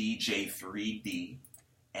 DJ 3D,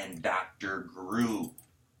 and Dr. Gru.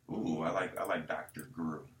 Ooh, I like Dr.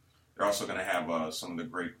 Gru. They're also going to have some of the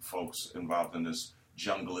great folks involved in this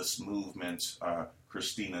junglist movement.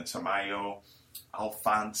 Christina Tamayo,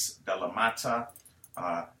 Alphonse de la Mata,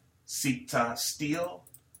 Sita Steele,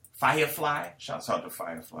 Firefly, shouts out to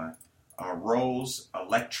Firefly, Rose,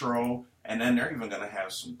 Electro, and then they're even going to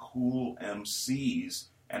have some cool MCs.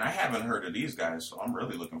 And I haven't heard of these guys, so I'm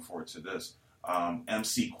really looking forward to this.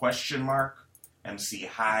 MC Question Mark, MC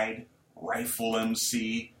Hyde, Rifle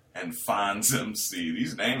MC, and Fonz MC.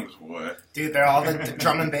 These names, boy. Dude, they're all the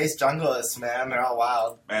drum and bass junglists, man. They're all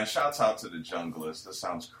wild. Man, shouts out to the junglists. This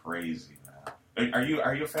sounds crazy, man. Are you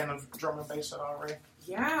a fan of drum and bass at all, Ray?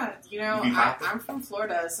 Yeah, You be hopping? I'm from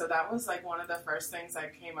Florida, so that was like one of the first things I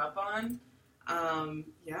came up on.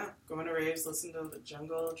 Yeah, going to raves, listen to the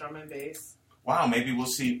jungle, drum and bass. Wow, maybe we'll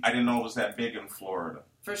see. I didn't know it was that big in Florida.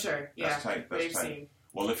 For sure, yeah. That's tight, that's rave tight. scene.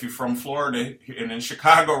 Well, if you're from Florida and in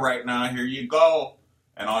Chicago right now, here you go.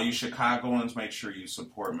 And all you Chicagoans, make sure you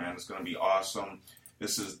support, man. It's going to be awesome.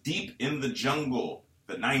 This is Deep in the Jungle,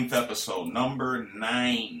 the 9th episode, number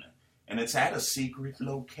 9. And it's at a secret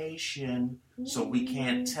location, so we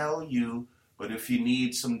can't tell you. But if you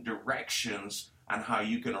need some directions on how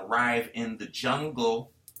you can arrive in the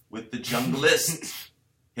jungle with the junglist,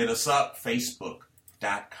 hit us up,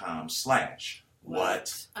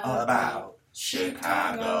 facebook.com/What About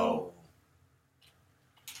Chicago.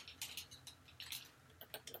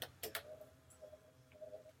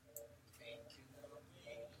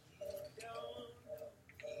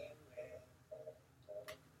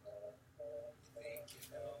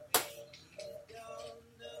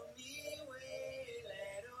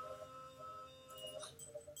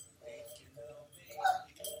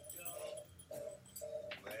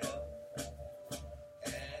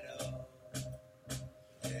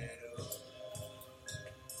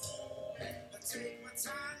 Take my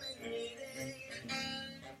time and read it.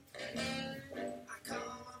 I call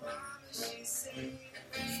my mom and she said,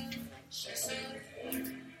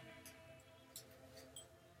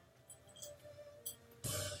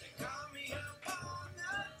 they call me up on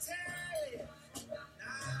the telephone.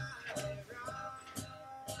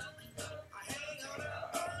 I hang on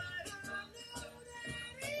up, but I know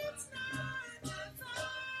that it's not the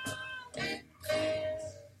phone. They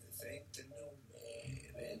think they know me,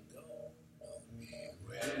 they don't know me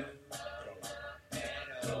well.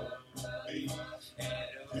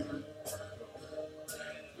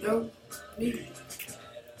 No, me.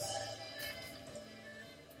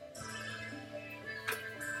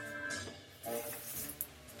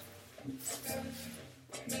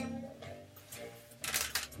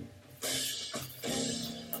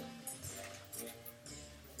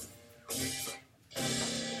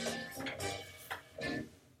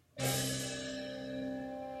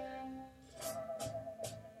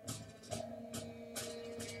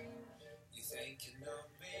 You think you know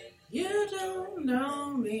me? You don't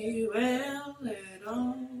know me well at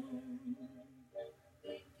all.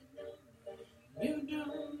 You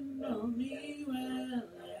don't know me well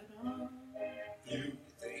at all. You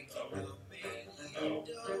think you know me? You don't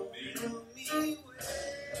know me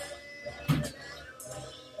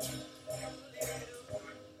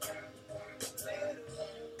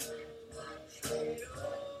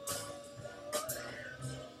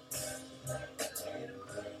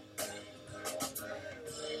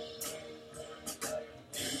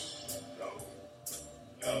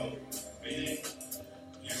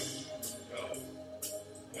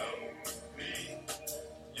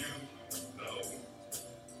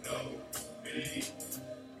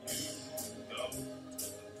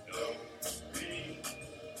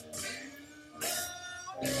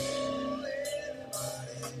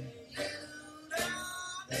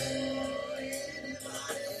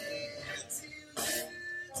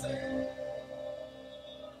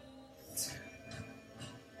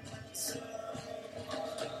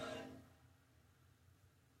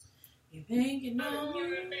you know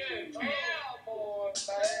me.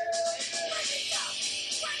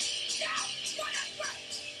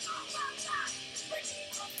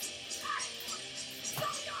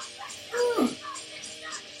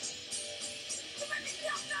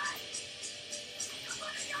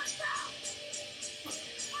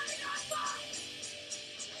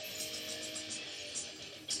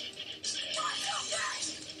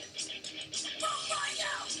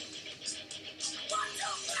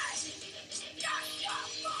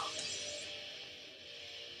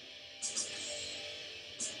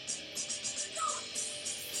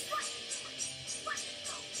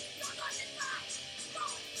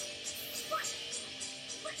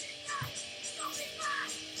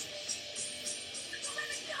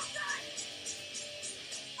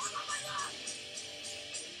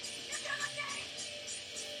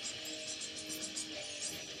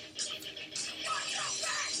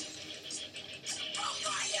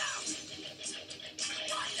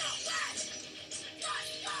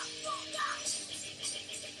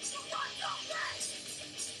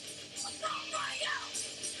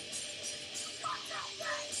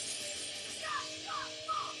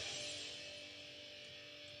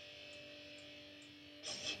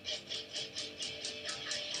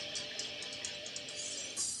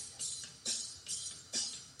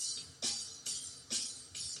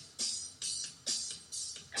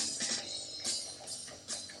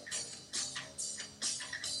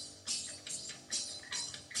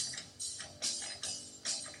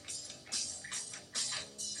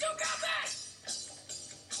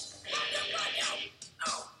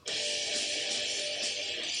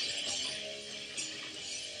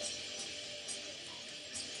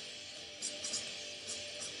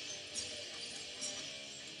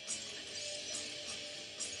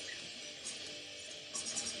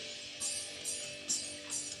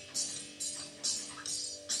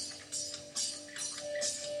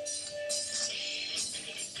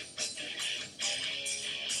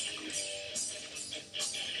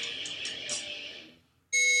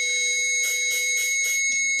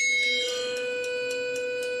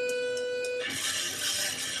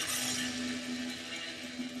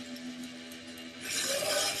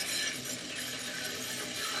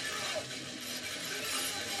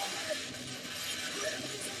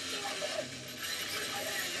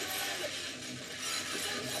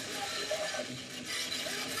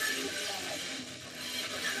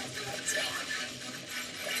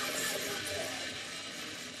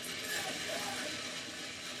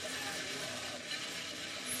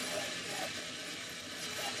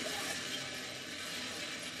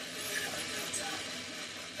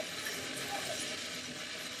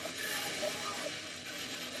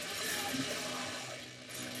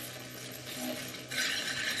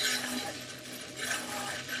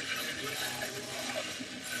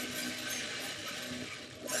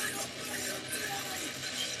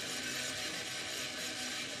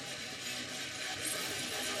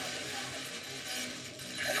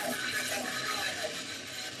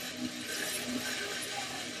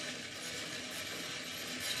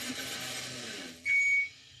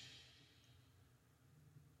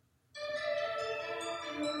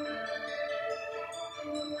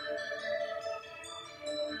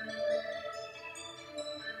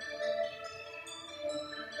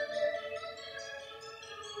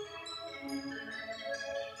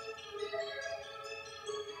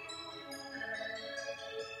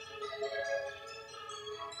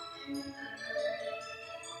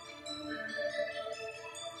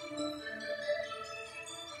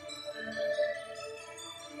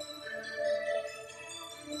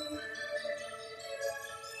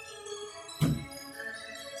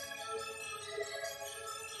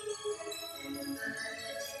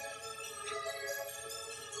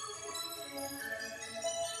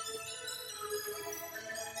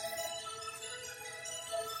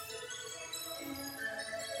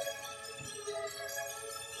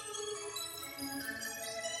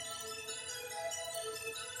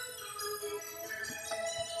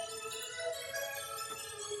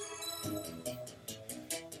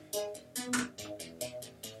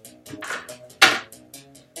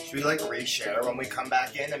 Should we like reshare when we come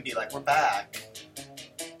back in and be like, we're back?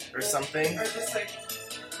 Or something? Or just like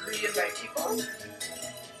re-invite people.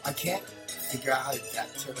 I can't figure out how to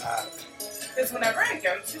get to that. Because whenever I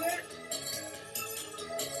go to it,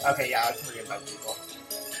 Okay, yeah, I can re-invite people.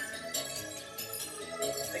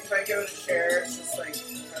 like if I go to share, it's just like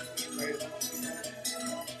has me invited.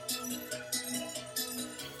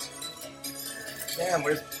 Damn,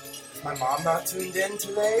 where's my mom not tuned in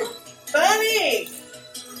today? Bunny!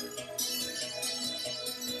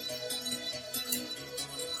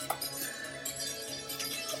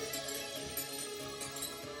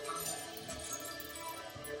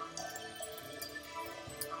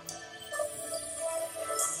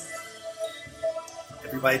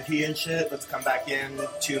 Everybody pee and shit. Let's come back in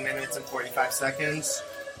 2 minutes and 45 seconds.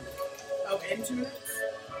 Oh, in 2 minutes?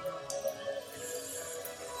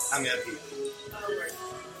 I'm gonna pee. Oh, word.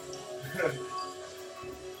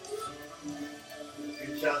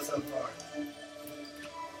 Good job so far.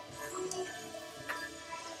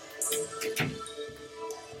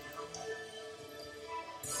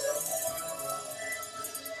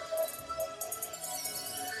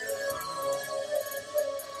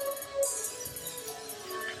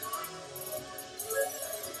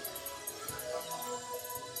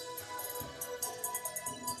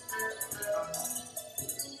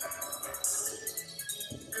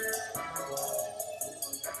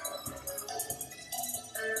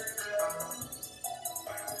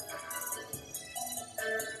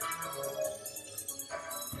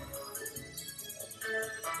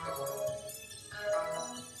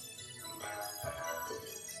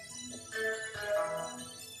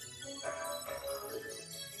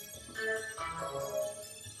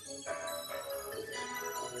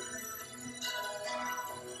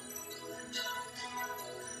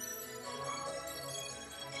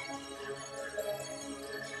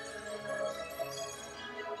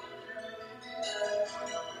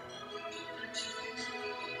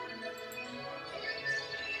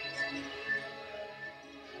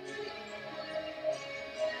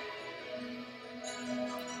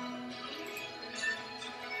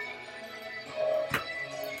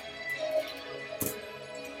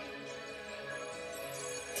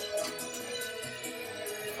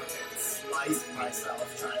 Sliced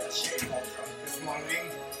myself trying to shave all drunk this morning.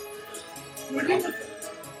 What did you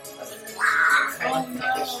I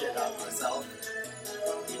cut this shit out myself.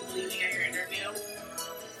 bleeding at your interview?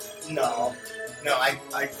 No,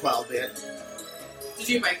 I quelled it. Did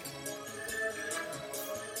you, Mike?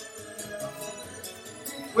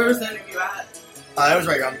 Where was the interview at? It was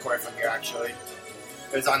right around the corner from here, actually.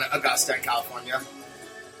 It was on Augusta, in California.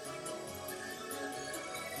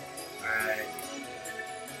 Alright.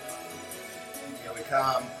 Here we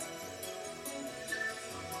come.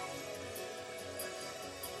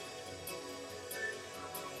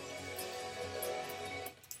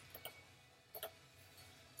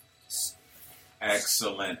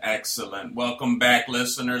 Excellent, excellent. Welcome back,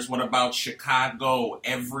 listeners. What about Chicago?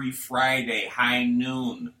 Every Friday, high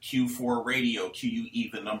noon, Q4 Radio,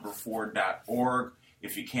 QUE4.org.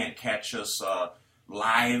 If you can't catch us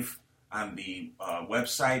live on the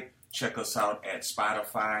website, check us out at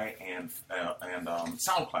Spotify and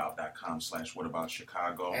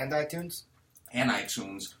SoundCloud.com/whataboutchicago. And iTunes? And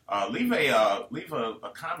iTunes. Leave a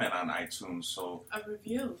comment on iTunes. So A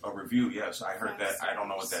review. a review, yes. I heard that. I don't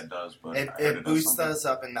know what that does, but It, I heard it does boosts something. us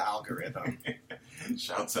up in the algorithm.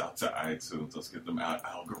 Shouts out to iTunes. Let's get them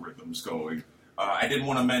algorithms going. I did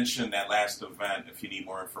want to mention that last event. If you need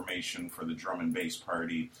more information for the drum and bass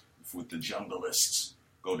party with the Junglists,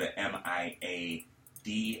 go to miadnb.com.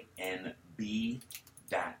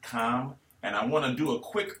 And I want to do a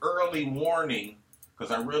quick early warning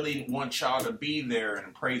because I really want y'all to be there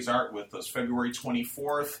and praise art with us February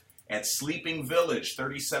 24th at Sleeping Village,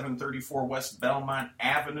 3734 West Belmont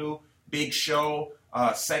Avenue. Big show,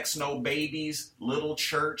 Sex No Babies, Little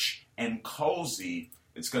Church, and Cozy.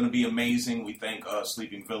 It's going to be amazing. We thank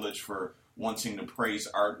Sleeping Village for wanting to praise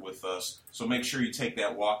art with us. So make sure you take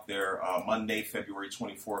that walk there Monday, February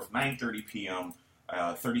 24th, 9:30 p.m.,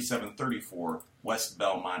 3734 West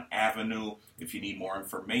Belmont Avenue. If you need more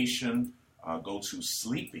information, go to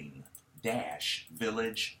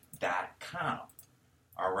sleeping-village.com.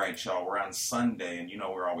 All right, y'all, we're on Sunday, and you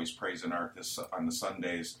know we're always praising art on the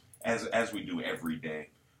Sundays, as we do every day.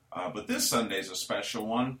 But this Sunday is a special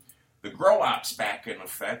one. The Grow Op's back in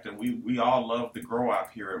effect, and we all love the Grow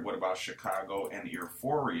Op here at What About Chicago and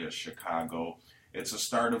Euphoria Chicago. It's the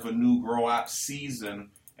start of a new Grow Op season,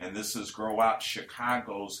 and this is Grow Op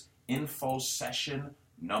Chicago's info session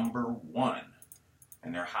number 1.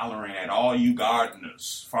 And they're hollering at all you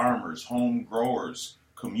gardeners, farmers, home growers,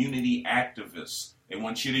 community activists. They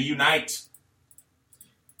want you to unite.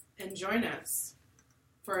 And join us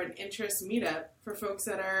for an interest meetup for folks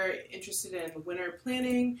that are interested in winter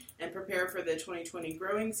planning and prepare for the 2020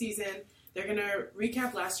 growing season. They're going to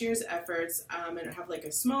recap last year's efforts and have like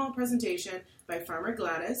a small presentation by Farmer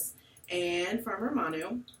Gladys and Farmer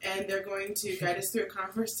Manu. And they're going to guide us through a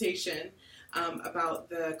conversation about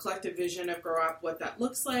the collective vision of Grow Up, what that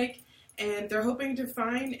looks like. And they're hoping to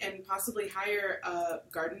find and possibly hire a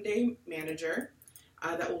garden day manager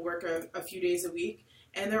that will work a few days a week.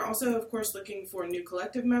 And they're also, of course, looking for new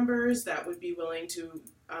collective members that would be willing to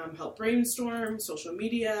help brainstorm, social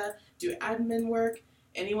media, do admin work,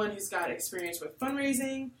 anyone who's got experience with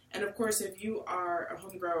fundraising. And, of course, if you are a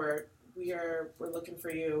home grower, we're looking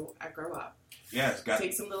for you at Grow Up. Yeah, it's got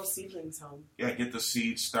Take some little seedlings home. Yeah, get the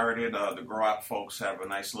seeds started. The Grow Up folks have a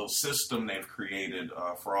nice little system they've created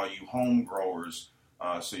for all you home growers,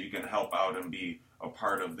 so you can help out and be a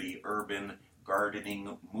part of the urban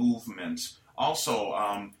gardening movement.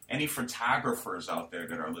 Also, any photographers out there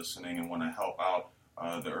that are listening and want to help out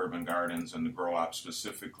the urban gardens and the Grow Up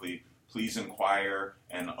specifically, please inquire.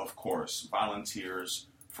 And of course, volunteers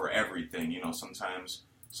for everything. You know, sometimes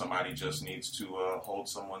somebody just needs to hold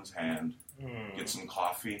someone's hand, get some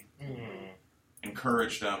coffee,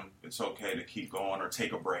 encourage them. It's okay to keep going or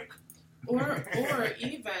take a break. Or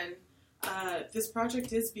even, this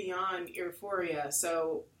project is beyond Euphoria,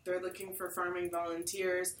 so they're looking for farming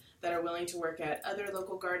volunteers that are willing to work at other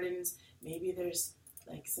local gardens. Maybe there's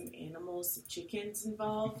like some animals, some chickens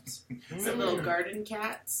involved, some little garden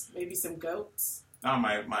cats, maybe some goats. Now,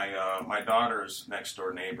 my daughter's next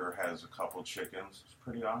door neighbor has a couple chickens. It's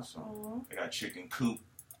pretty awesome. Aww. They got chicken coop.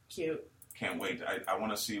 Cute. Can't wait. I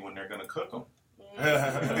want to see when they're going to cook them.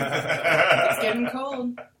 It's getting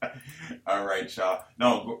cold. All right, y'all.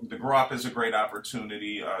 No, the Grow Up is a great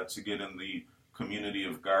opportunity to get in the community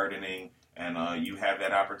of gardening, and you have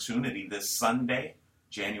that opportunity this Sunday,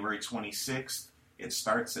 January 26th. It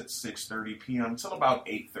starts at 6:30 p.m. till about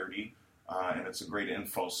 8:30, and it's a great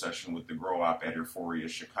info session with the Grow Up at Euphoria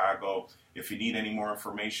Chicago. If you need any more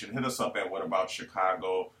information, hit us up at What About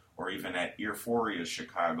Chicago or even at Euphoria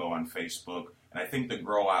Chicago on Facebook. And I think the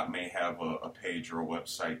Grow Up may have a page or a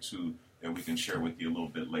website too that we can share with you a little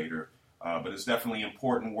bit later. But it's definitely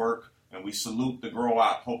important work, and we salute the Grow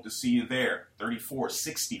Up. Hope to see you there,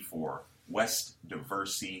 3464 West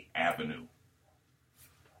Diversey Avenue.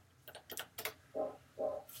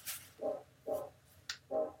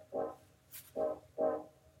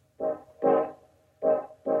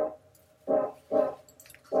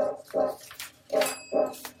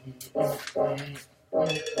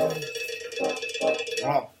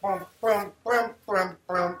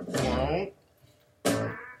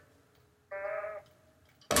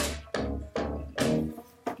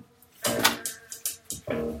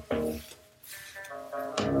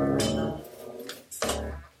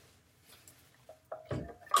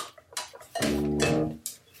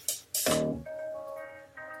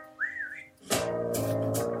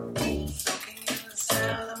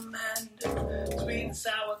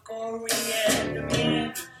 Sour coriander,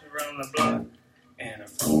 meanders around the block, and a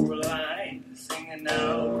Coraline singing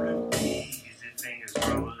out of easy fingers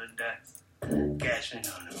roll the dice, cashing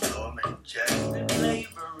on the floor, man, just the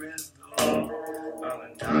flavor is the law.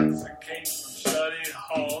 I'm intoxicated from study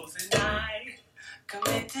halls, and I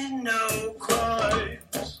committed no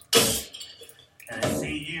crimes. And I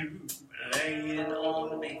see you laying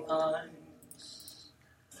on me arms,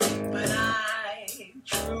 but I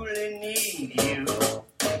truly need you.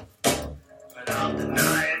 But I'll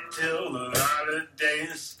deny it till the light of day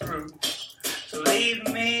is through. So leave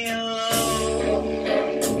me alone.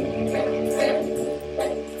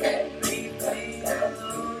 Leave me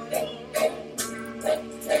alone.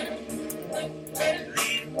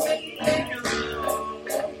 Leave me alone.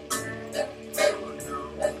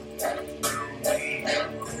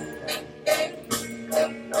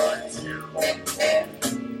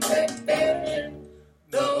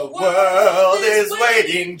 The world is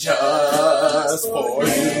waiting just for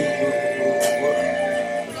you.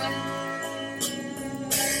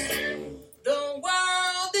 The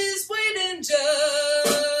world is waiting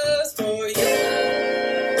just for you.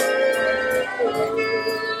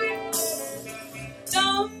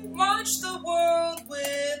 Don't watch the world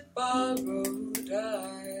with borrowed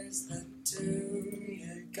eyes. The do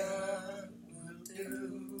you God will do.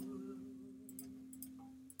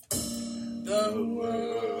 The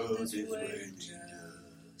world is waiting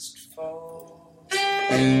just for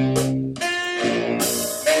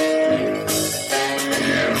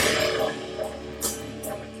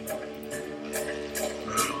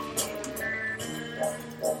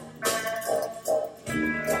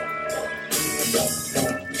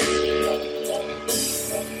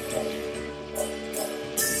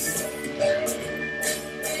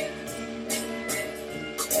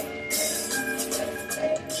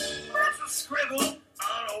scribble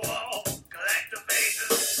on a wall, collect the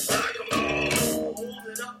faces, knock 'em all, hold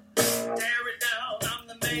it up, tear it down. I'm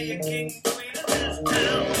the mayor, king, queen of this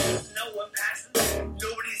town. No one passes,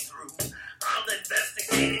 nobody's through. I'll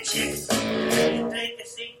investigate it, chicks. Take a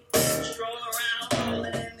seat, stroll around, all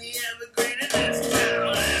in the evergreen in this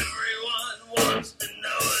town. Everyone wants to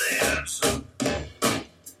know the answer.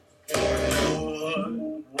 No one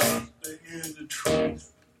wants to hear the truth.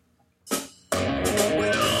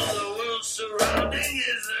 When all the world surrounding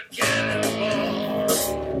is a cannonball.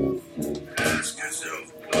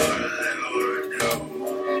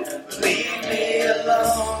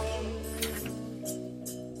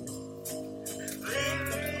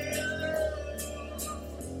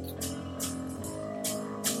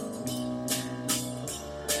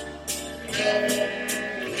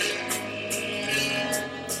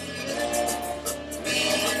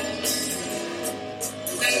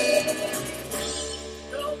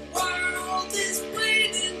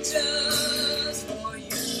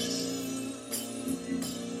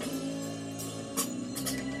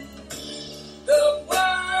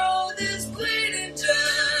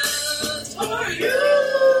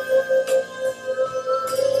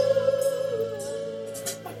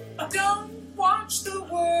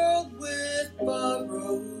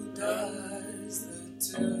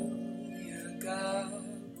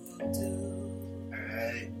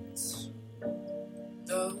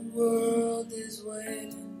 world is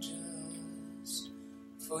waiting just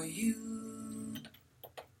for you.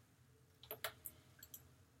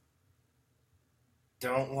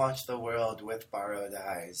 Don't watch the world with borrowed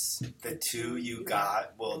eyes. The two you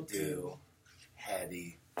got will do.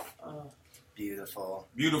 Heady. Oh. Beautiful.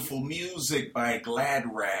 Beautiful music by Glad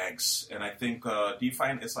Rags, and I think do you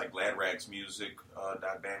find it's like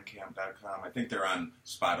gladragsmusic.bandcamp.com? I think they're on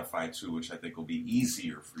Spotify too, which I think will be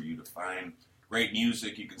easier for you to find. Great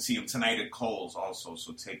music. You can see them tonight at Cole's also,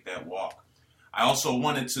 so take that walk. I also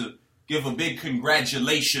wanted to give a big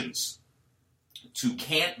congratulations to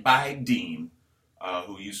Can't Buy Dean,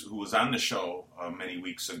 who was on the show many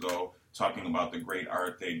weeks ago talking about the great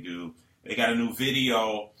art they do. They got a new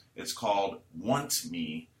video. It's called Want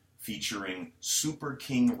Me, featuring Super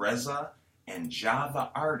King Reza and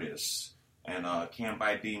Java artists. And Can't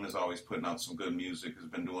Buy Dean is always putting out some good music. Has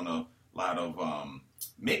been doing a lot of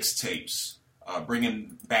mixtapes,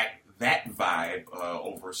 bringing back that vibe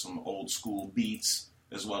over some old school beats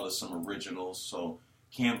as well as some originals. So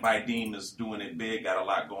Can't Buy Dean is doing it big, got a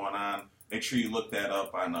lot going on. Make sure you look that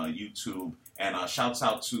up on YouTube. And shouts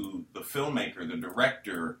out to the filmmaker, the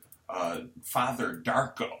director, Father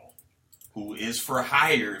Darko, who is for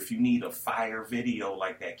hire if you need a fire video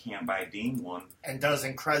like that Can't Buy Dean one. And does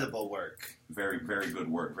incredible work. Very, very good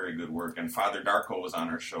work, very good work. And Father Darko was on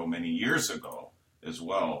our show many years ago as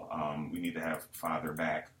well. We need to have Father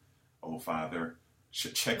back. Oh, Father.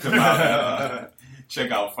 Check them out.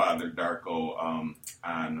 Check out Father Darko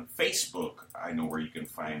on Facebook. I know where you can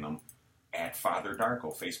find them. At Father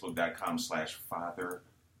Darko, facebook.com/Father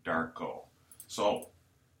Darko. So,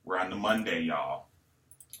 we're on the Monday, y'all.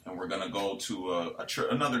 And we're going to go to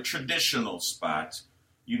another traditional spot.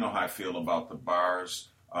 You know how I feel about the bars,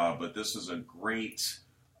 but this is a great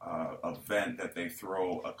event that they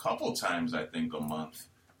throw a couple times, I think, a month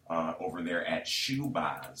over there at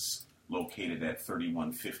Shoebaz, located at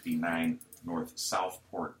 3159 North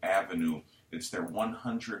Southport Avenue. It's their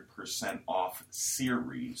 100% off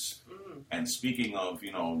series. And speaking of,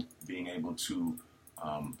 being able to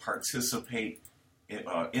participate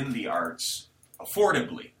in the arts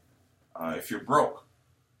affordably, if you're broke,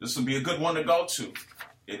 this would be a good one to go to.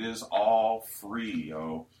 It is all free,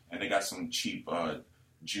 yo. And they got some cheap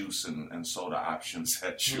juice and soda options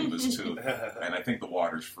at Chuba's too. And I think the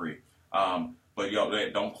water's free. But yo,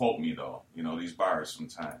 don't quote me though. These bars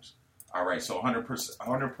sometimes. All right, so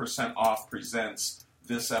 100% off presents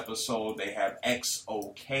this episode. They have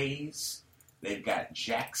XOKs. They've got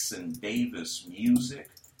Jackson Davis Music.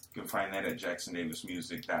 You can find that at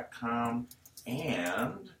jacksondavismusic.com.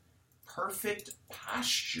 And Perfect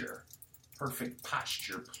Posture. Perfect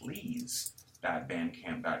Posture, please.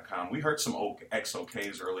 .bandcamp.com. We heard some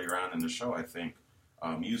XOKs earlier on in the show, I think,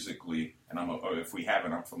 musically. And if we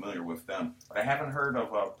haven't, I'm familiar with them. But I haven't heard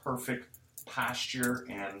of Perfect Posture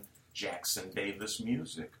and Jackson Davis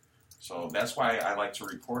Music. So that's why I like to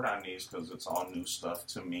report on these, because it's all new stuff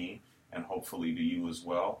to me and hopefully to you as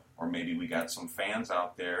well. Or maybe we got some fans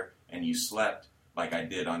out there and you slept like I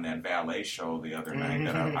did on that Valet show the other night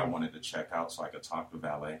that I wanted to check out so I could talk to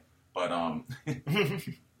Valet. But I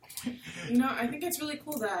think it's really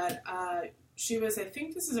cool that Shoebaz, I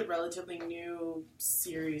think this is a relatively new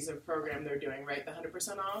series of program they're doing, right? The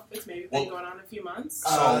 100% off. It's maybe been going on a few months.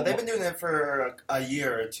 They've been doing it for a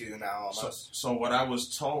year or two now, almost. So what I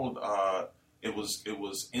was told, it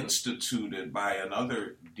was instituted by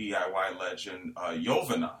another DIY legend,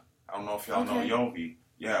 Yovina. I don't know if y'all know Yovi.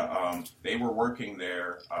 Yeah, they were working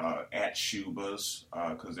there at Shoebaz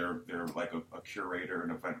because they're like a curator,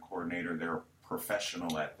 an event coordinator. They're a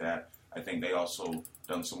professional at that. I think they also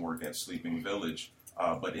done some work at Sleeping Village.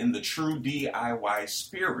 But in the true DIY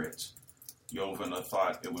spirit, Yovina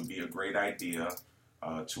thought it would be a great idea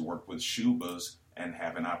to work with Shoebaz and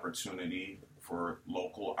have an opportunity for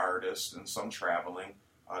local artists and some traveling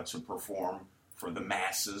to perform for the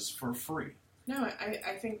masses for free. No,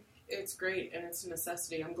 I think it's great and it's a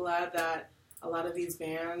necessity. I'm glad that a lot of these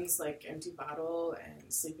bands like Empty Bottle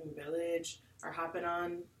and Sleeping Village are hopping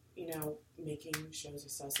on, making shows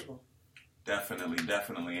accessible. Definitely.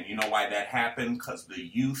 And you know why that happened? Because the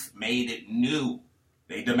youth made it new.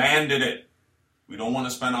 They demanded it. We don't want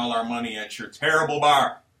to spend all our money at your terrible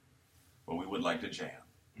bar, but we would like to jam.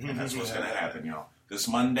 And that's what's going to happen, y'all. This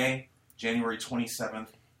Monday, January 27th,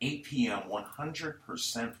 8 p.m.,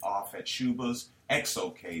 100% off at Shoebaz,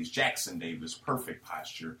 XOKs, Jackson Davis, Perfect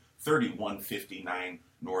Posture, 3159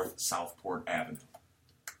 North Southport Avenue.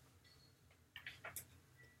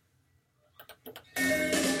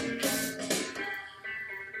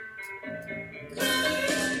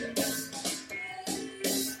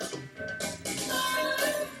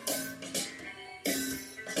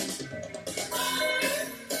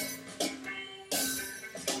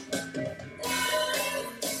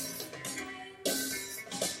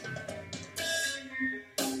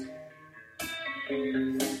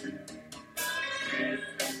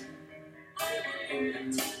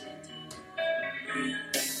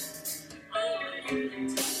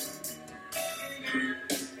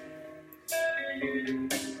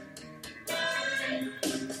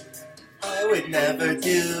 I would never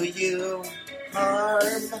do you harm.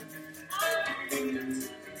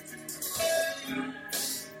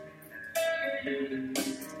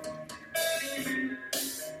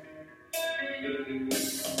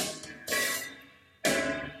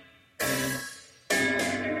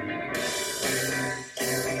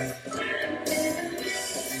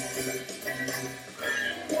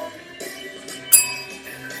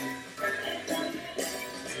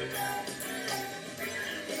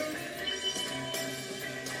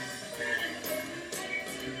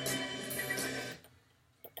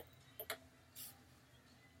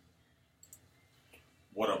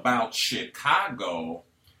 What about Chicago?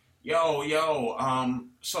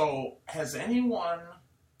 So has anyone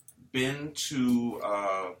been to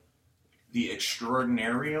the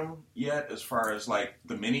Extraordinarium yet, as far as like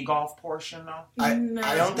the mini golf portion though? I No.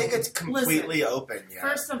 don't think it's completely open yet.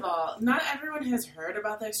 First of all, not everyone has heard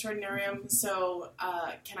about the Extraordinarium, so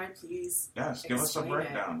can I please Yes, give us a explain it?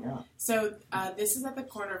 breakdown, yeah. So this is at the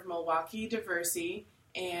corner of Milwaukee Diversey,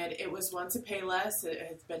 and it was once a Payless. It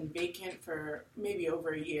has been vacant for maybe over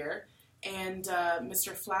a year. And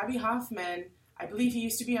Mr. Flabby Hoffman, I believe he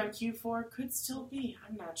used to be on Q4, could still be,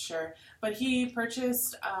 I'm not sure. But he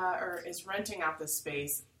purchased or is renting out this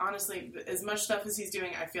space. Honestly, as much stuff as he's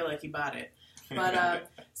doing, I feel like he bought it. But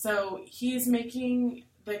so he's making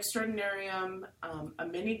the Extraordinarium a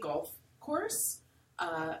mini golf course.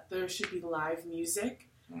 There should be live music.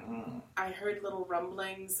 Mm. I heard little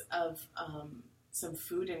rumblings of some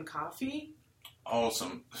food and coffee. Oh,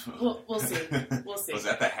 some. We'll see. We'll see. Was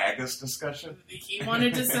that the haggis discussion? He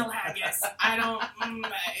wanted to sell haggis. I don't.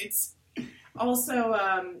 It's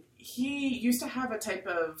also he used to have a type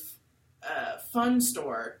of fun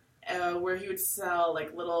store where he would sell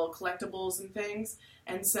like little collectibles and things.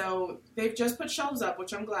 And so they've just put shelves up,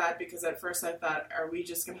 which I'm glad, because at first I thought, are we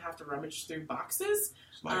just going to have to rummage through boxes?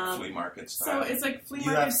 It's like flea market style. So it's like flea You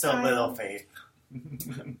market have so style. little faith.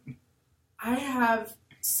 I have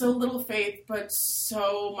so little faith, but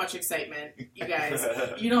so much excitement. You guys,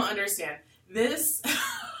 you don't understand. This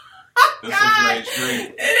This is Rage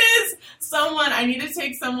Dream. It is someone. I need to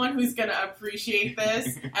take someone who's going to appreciate this,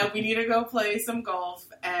 and we need to go play some golf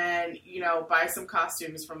and, buy some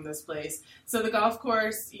costumes from this place. So the golf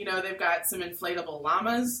course, they've got some inflatable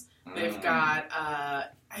llamas. They've got,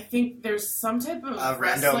 I think there's some type of Rando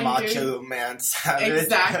wrestling Macho dude. Man Savage.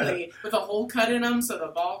 Exactly, with a hole cut in them so the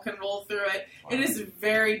ball can roll through it. Wow. It is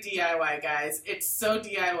very DIY, guys. It's so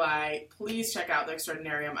DIY. Please check out the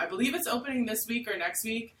Extraordinarium. I believe it's opening this week or next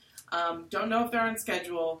week. Don't know if they're on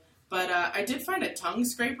schedule, but I did find a tongue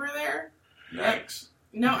scraper there. Yikes.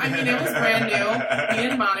 No, I mean, it was brand new. Me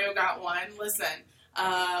and Manu got one. Listen.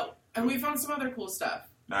 And we found some other cool stuff.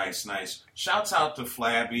 Nice. Shouts out to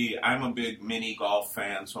Flabby. I'm a big mini golf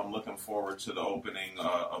fan, so I'm looking forward to the opening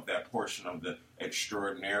of that portion of the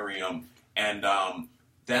Extraordinarium. And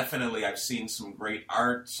definitely, I've seen some great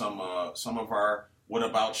art. Some of our What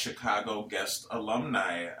About Chicago guest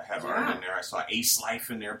alumni have art in there. I saw Ace Life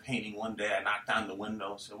in there painting one day. I knocked on the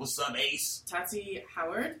window, said, "What's up, Ace?" Tati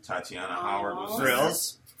Howard. Tatiana Aw. Howard was there.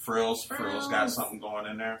 Frills. Frills got something going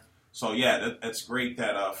in there. So yeah, that's great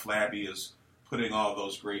that Flabby is putting all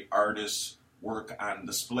those great artists' work on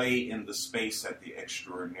display in the space at the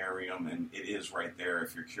Extraordinarium, and it is right there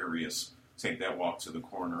if you're curious. Take that walk to the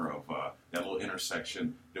corner of that little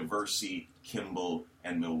intersection, Diversey, Kimball,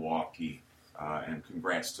 and Milwaukee. And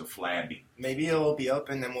congrats to Flabby. Maybe it will be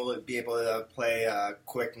open and we'll be able to play a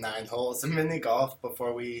quick 9 holes of mini golf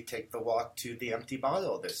before we take the walk to the Empty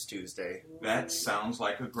Bottle this Tuesday. That sounds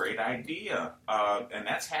like a great idea. And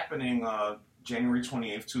that's happening January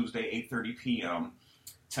 28th, Tuesday, 8:30 p.m.,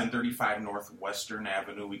 1035 Northwestern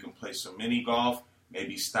Avenue. We can play some mini golf,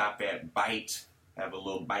 maybe stop at Bite, have a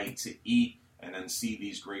little bite to eat, and then see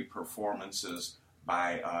these great performances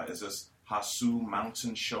by, is this Hasu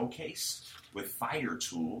Mountain Showcase with Fire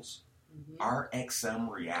Tools, RXM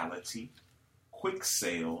Reality, Quick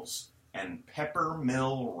Sales, and Pepper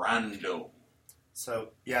Mill Rondo. So,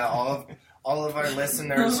 yeah, all of our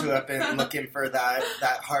listeners who have been looking for that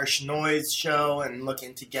harsh noise show and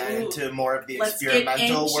looking to get into more of the Let's experimental get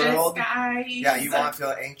anxious, world. guys. Yeah, you want to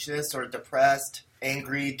feel anxious or depressed,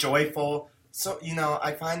 angry, joyful. So,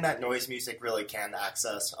 I find that noise music really can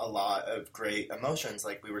access a lot of great emotions,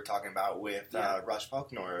 like we were talking about with Rush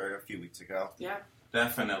Faulkner a few weeks ago. Yeah.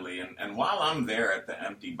 Definitely. And while I'm there at the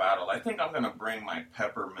Empty Bottle, I think I'm going to bring my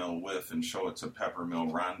Peppermill with and show it to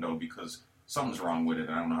Peppermill Rondo because something's wrong with it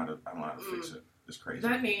and I don't know how to fix it. It's crazy.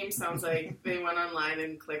 That name sounds like they went online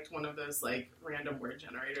and clicked one of those like random word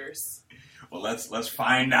generators. Well, let's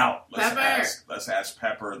find out. Pepper. Let's ask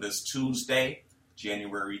Pepper this Tuesday,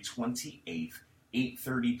 January 28th,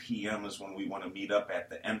 8:30 p.m. is when we want to meet up at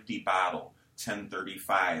the Empty Bottle,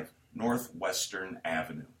 1035 Northwestern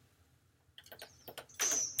Avenue.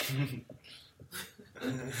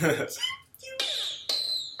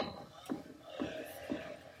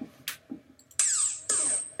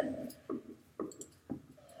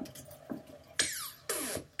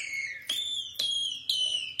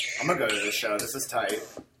 I'm gonna go to the show. This is tight.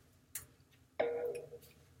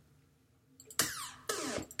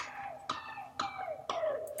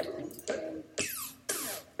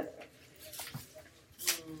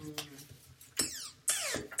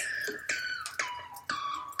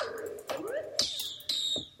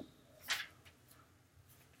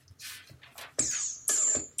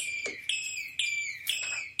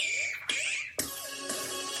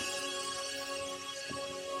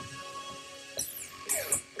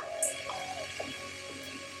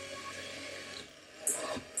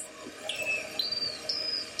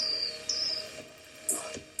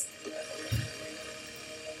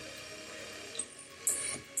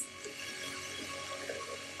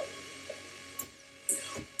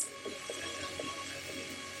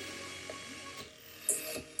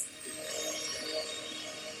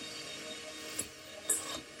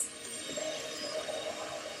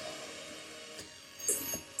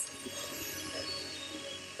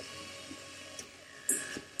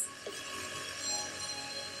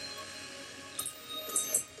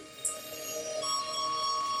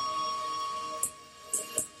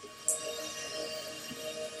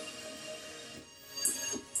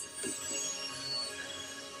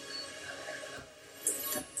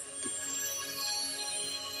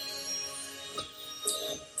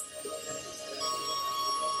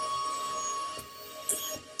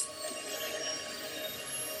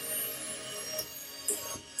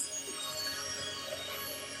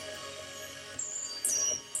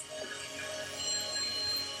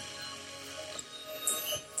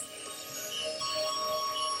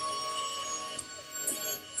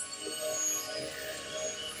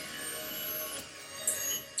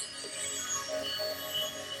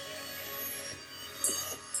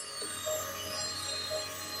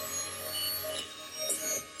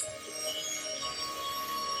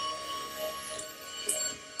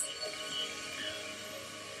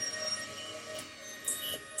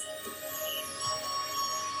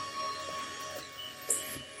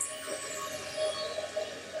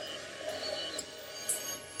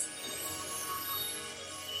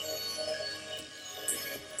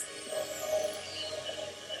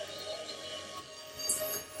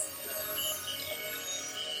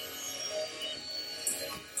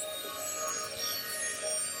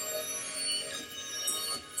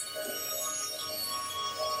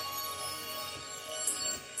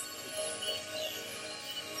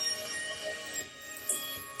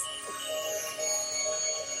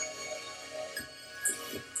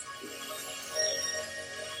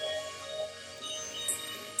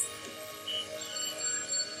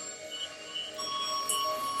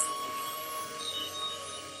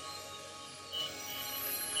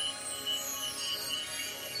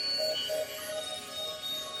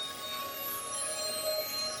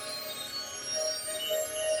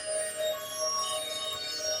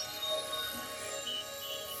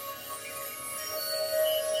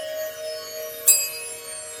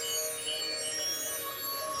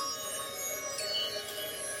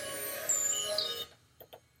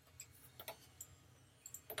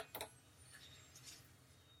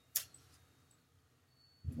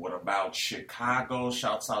 What About Chicago?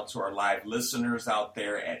 Shouts out to our live listeners out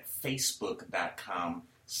there at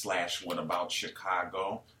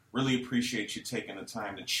facebook.com/whataboutchicago. Really appreciate you taking the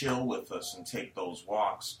time to chill with us and take those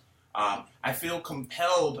walks. I feel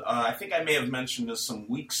compelled, I think I may have mentioned this some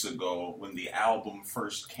weeks ago when the album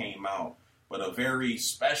first came out, but a very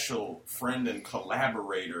special friend and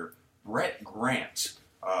collaborator, Brett Grant,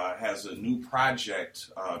 has a new project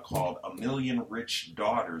called A Million Rich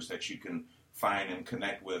Daughters that you can find and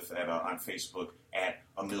connect with on Facebook at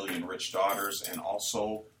A Million Rich Daughters, and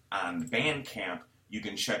also on Bandcamp you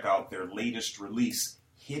can check out their latest release,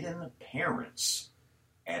 Hidden Parents,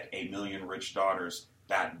 at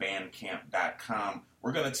amillionrichdaughters.bandcamp.com.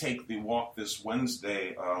 We're going to take the walk this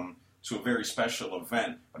Wednesday to a very special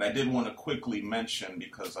event, but I did want to quickly mention,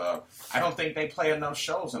 because I don't think they play enough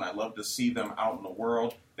shows, and I love to see them out in the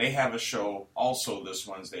world. They have a show also this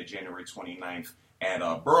Wednesday, January 29th,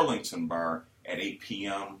 at Burlington Bar at 8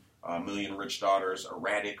 p.m. Million Rich Daughters,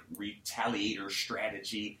 Erratic Retaliator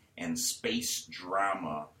Strategy and Space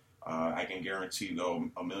Drama. I can guarantee, though,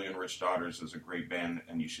 A Million Rich Daughters is a great band,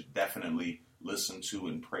 and you should definitely listen to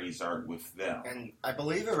and praise art with them. And I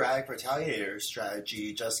believe Erratic Retaliator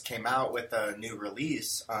Strategy just came out with a new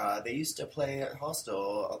release. They used to play at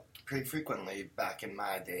Hostel pretty frequently back in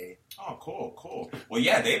my day. Oh, cool. Well,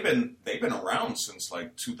 yeah, they've been around since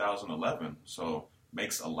like 2011, so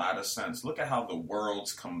makes a lot of sense. Look at how the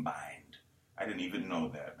worlds combined. I didn't even know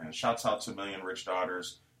that, man. Shouts out to Million Rich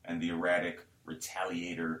Daughters and the Erratic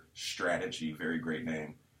Retaliator Strategy. Very great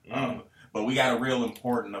name. But we got a real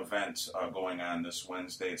important event going on this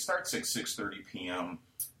Wednesday. It starts at 6:30 p.m.,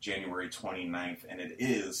 January 29th, and it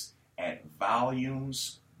is at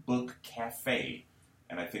Volumes Book Cafe.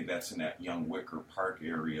 And I think that's in that Young Wicker Park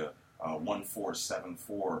area,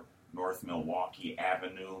 1474 North Milwaukee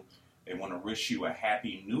Avenue. They want to wish you a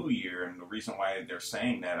happy new year, and the reason why they're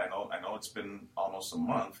saying that, I know it's been almost a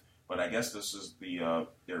month, but I guess this is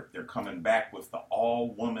they're coming back with the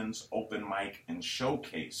all-women's open mic and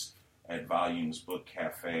showcase at Volumes Book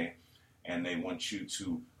Cafe, and they want you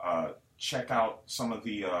to check out some of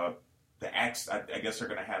the acts. I guess they're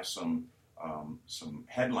going to have some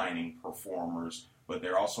headlining performers, but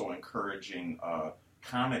they're also encouraging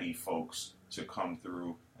comedy folks to come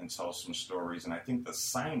through and tell some stories. And I think the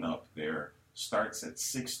sign up there starts at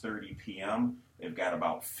 6:30 p.m. They've got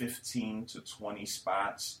about 15 to 20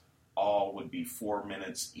 spots. All would be 4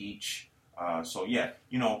 minutes each. So yeah,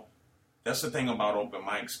 that's the thing about open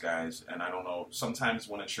mics, guys. And I don't know, sometimes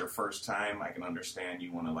when it's your first time, I can understand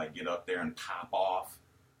you want to like get up there and pop off,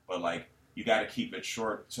 but like you got to keep it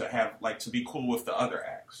short to have to be cool with the other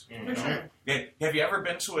acts. For sure. Yeah, have you ever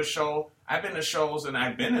been to a show? I've been to shows, and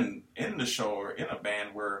I've been in the show or in a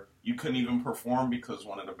band where you couldn't even perform because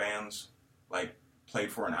one of the bands played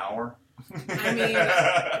for an hour. I mean,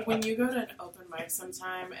 when you go to an open mic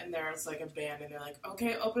sometime and there's like a band and they're like,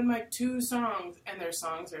 okay, open mic 2 songs, and their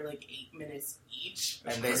songs are like 8 minutes each.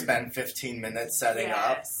 That's and they crazy. spend 15 minutes setting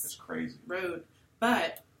up. It's crazy. Rude.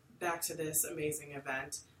 But back to this amazing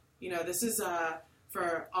event. This is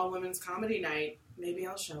for all women's comedy night. Maybe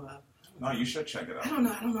I'll show up. No, you should check it out. I don't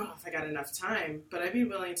know if I got enough time, but I'd be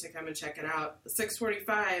willing to come and check it out.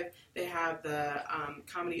 6:45, they have the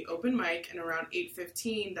comedy open mic, and around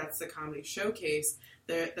 8:15, that's the comedy showcase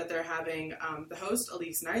that they're having the host,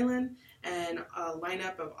 Elise Nyland, and a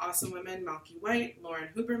lineup of awesome women, Malky White, Lauren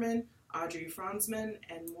Huberman, Audrey Franzman,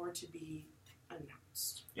 and more to be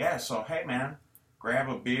announced. Yeah, so hey man, grab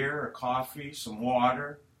a beer, a coffee, some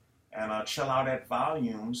water, and chill out at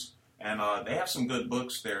Volumes. And they have some good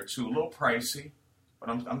books there too. A little pricey, but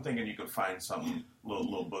I'm thinking you could find something,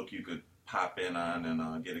 little book you could pop in on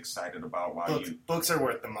and get excited about while Books are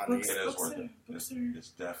worth the money. Books- It is worth it. books It's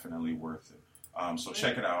definitely worth it. So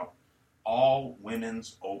check it out. All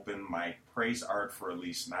Women's Open Mic. Praise art for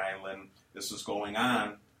Elise Nyland. This is going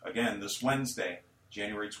on again this Wednesday,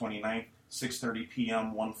 January 29th, 6:30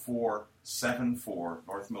 p.m. 1474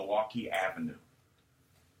 North Milwaukee Avenue.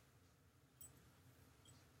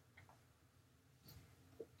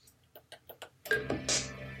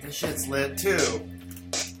 This shit's lit too.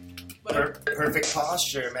 But Perfect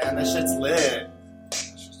posture, man. This shit's lit.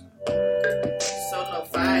 so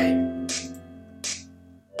lo-fi.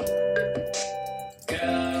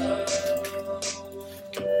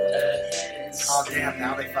 Oh damn!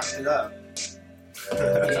 Now they fucked it up.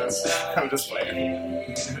 I'm just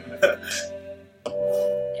playing.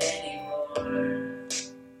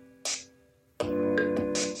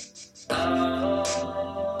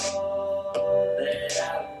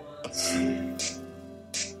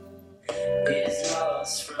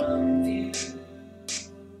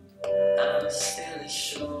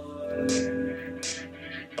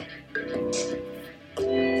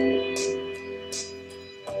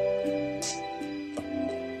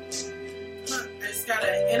 I just got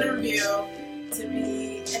an interview to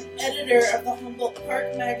be an editor of the Humboldt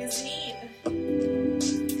Park magazine.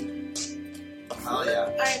 Hell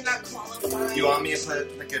yeah. I am not qualified. Do you want me to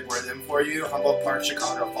put a good word in for you? Humboldt Park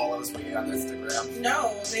Chicago follows me on Instagram.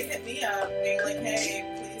 No, they hit me up being like, hey,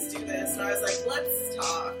 please do this. And I was like, let's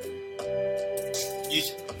talk. You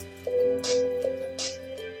should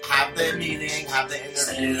have the meeting, have the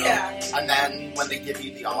interview, Yeah. and then when they give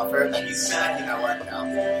you the offer, then you can be like, you know what,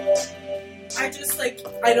 no. I just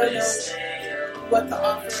I don't know what the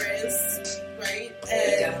offer is, right?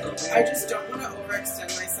 And I just don't want to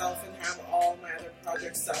overextend myself and have all my other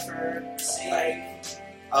projects suffer.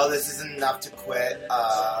 Oh, this isn't enough to quit.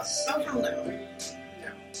 Oh, hell no. No.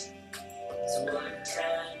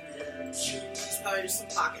 It's probably just some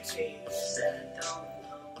pocket change.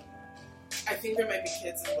 I think there might be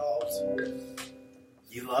kids involved.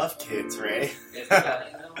 You love kids, Ray.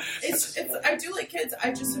 It's I do like kids.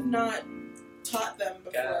 I just have not taught them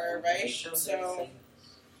before, right? So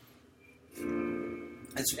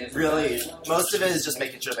It's really, most of it is just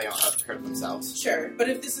making sure they don't hurt themselves. sure, but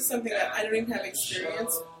if this is something that I don't even have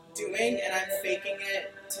experience doing and I'm faking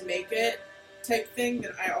it to make it type thing,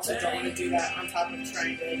 then I also don't want to do that on top of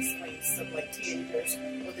trying to explain to some like teenagers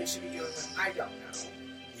what they should be doing when I don't know. So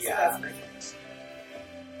Yeah. that's my thing.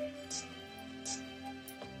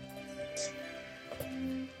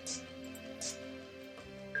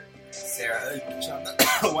 Sarah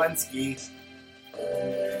Wensky,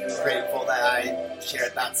 grateful that I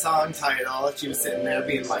shared that song title. She was sitting there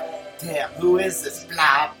being like, damn, who is this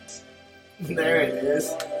blab? There it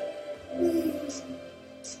is.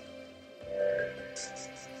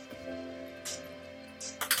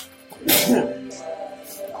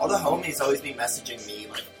 All the homies always be messaging me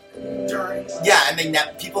like, During yeah, and they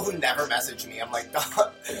people who never message me, I'm like,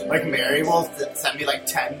 like Mary will send me like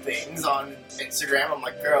 10 things on Instagram. I'm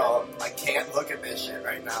like, girl, I can't look at this shit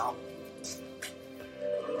right now.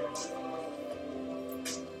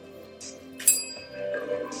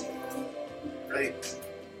 Great.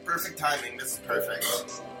 Perfect timing. This is perfect.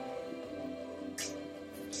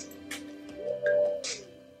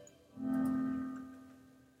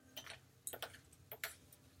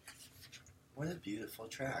 What a beautiful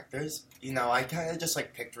track. There's, I kind of just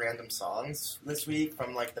like picked random songs this week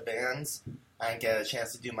from like the bands. I didn't get a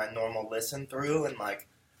chance to do my normal listen through, and like,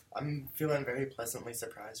 I'm feeling very pleasantly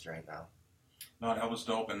surprised right now. No, that was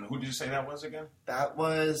dope. And who did you say that was again? That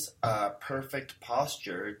was Perfect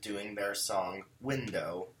Posture doing their song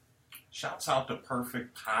Window. Shouts out to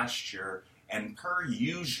Perfect Posture. And per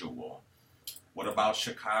usual, what about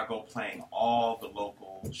Chicago playing all the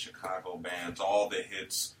local Chicago bands, all the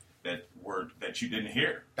hits that you didn't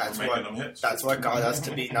hear? That's for making them hits. That's what got us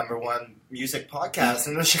to be #1 music podcast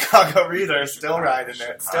in the Chicago Reader. Still riding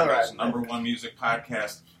it. Still Chicago's riding it. #1 music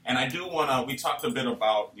podcast. And I do want to, we talked a bit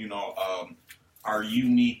about, our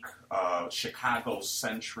unique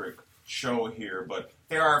Chicago-centric show here, but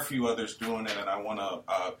there are a few others doing it, and I want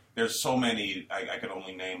to, there's so many, I can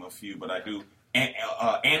only name a few, but I do.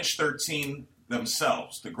 Ange 13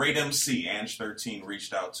 themselves, the great MC, Ange 13,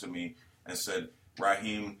 reached out to me and said,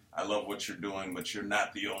 Raheem, I love what you're doing, but you're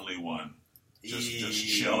not the only one. Just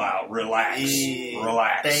chill out, relax.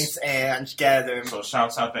 Thanks, Ange. Get him. So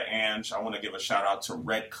shouts out to Ange. I want to give a shout out to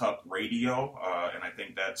Red Cup Radio, and I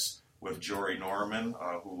think that's with Jory Norman,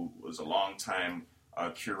 who was a longtime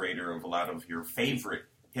curator of a lot of your favorite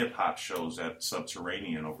hip-hop shows at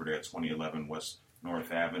Subterranean over there at 2011 West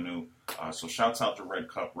North Avenue. So shouts out to Red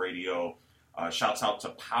Cup Radio. Shouts out to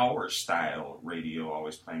Power Style Radio,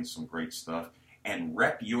 always playing some great stuff. And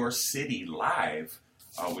Rep Your City Live,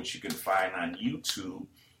 which you can find on YouTube.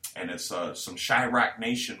 And it's some Shy Rock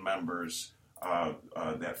Nation members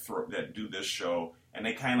that do this show. And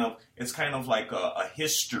it's kind of like a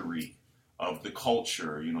history of the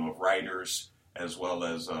culture, of writers as well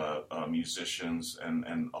as musicians.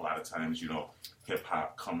 And a lot of times, hip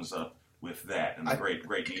hop comes up with that. And the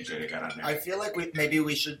great DJ they got on there. I feel like maybe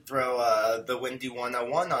we should throw the Wendy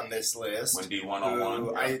 101 on this list. Wendy 101.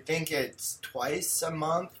 Who, I think it's twice a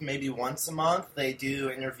month, maybe once a month. They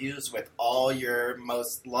do interviews with all your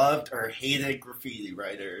most loved or hated graffiti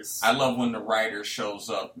writers. I love when the writer shows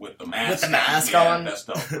up with the mask. With the mask yeah, on? That's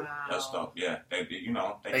dope. Wow. That's dope. Yeah, they They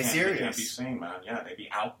can't be serious. seen, man. Yeah, they be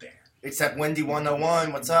out there. Except Wendy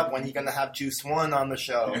 101, what's up? When are you going to have Juice One on the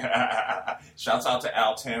show? Shouts out to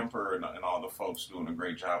Al Tamper and all the folks doing a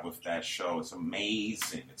great job with that show. It's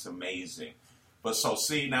amazing. It's amazing. But so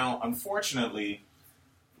see now, unfortunately,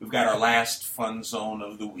 we've got our last fun zone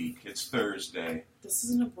of the week. It's Thursday. This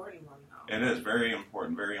is an important one, though. It is very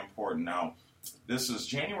important, very important. Now, this is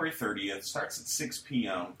January 30th. Starts at 6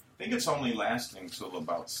 p.m. I think it's only lasting till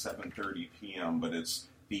about 7:30 p.m., but it's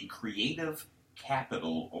the Creative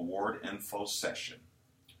Capital Award Info Session.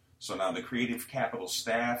 So now the Creative Capital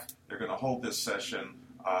staff, they're going to hold this session.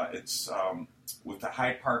 It's with the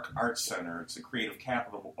Hyde Park Arts Center. It's a Creative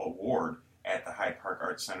Capital Award at the Hyde Park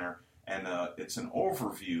Arts Center, and it's an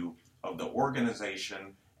overview of the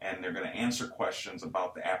organization, and they're going to answer questions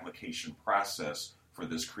about the application process for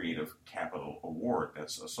this Creative Capital Award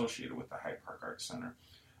that's associated with the Hyde Park Arts Center.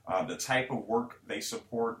 The type of work they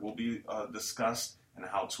support will be discussed and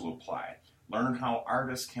how to apply. Learn how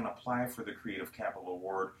artists can apply for the Creative Capital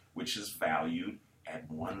Award, which is valued at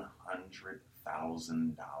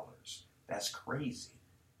 $100,000. That's crazy.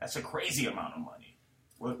 That's a crazy amount of money.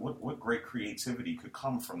 What great creativity could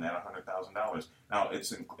come from that $100,000? Now,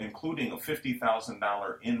 it's including a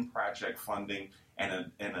 $50,000 in-project funding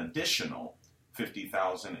and an additional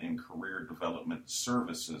 $50,000 in career development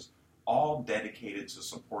services, all dedicated to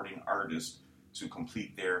supporting artists to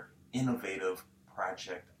complete their innovative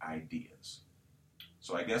project ideas.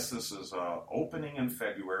 So I guess this is opening in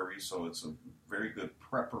February, so it's a very good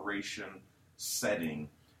preparation setting.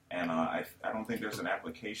 And I don't think there's an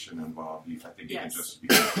application involved. I think you can Yes. just...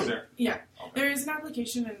 Is there? Yeah, Okay. there is an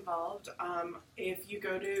application involved. If you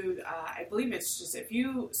go to, I believe it's just, if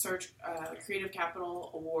you search Creative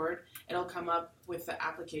Capital Award, it'll come up with the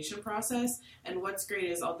application process. And what's great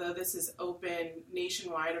is, although this is open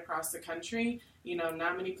nationwide across the country, you know,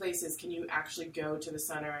 not many places can you actually go to the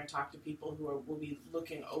center and talk to people who will be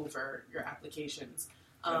looking over your applications.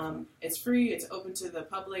 It's free, it's open to the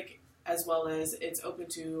public, as well as it's open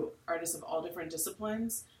to artists of all different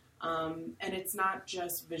disciplines. And it's not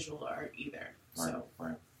just visual art either. So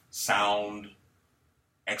Right. Sound,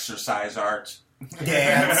 exercise art.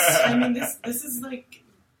 Dance. I mean, this is like,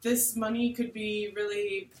 this money could be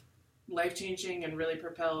really life-changing and really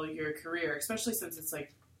propel your career, especially since it's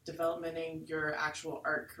like developing your actual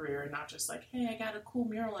art career, not just like, hey, I got a cool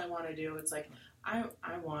mural I want to do. It's like, I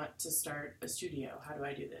want to start a studio. How do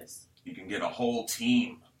I do this? You can get a whole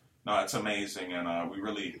team. No, it's amazing, and we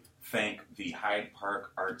really thank the Hyde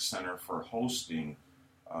Park Art Center for hosting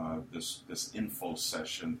this info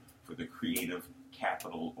session for the Creative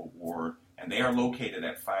Capital Award. And they are located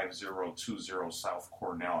at 5020 South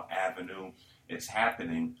Cornell Avenue. It's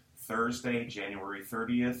happening Thursday, January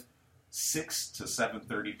 30th, 6 to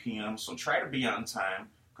 7:30 p.m. So try to be on time,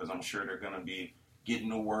 because I'm sure they're going to be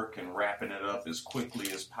getting to work and wrapping it up as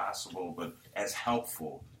quickly as possible, but as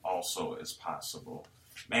helpful also as possible.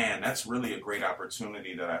 Man, that's really a great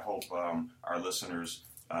opportunity that I hope our listeners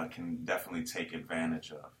can definitely take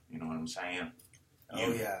advantage of. You know what I'm saying?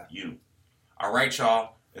 Oh, yeah. You. All right,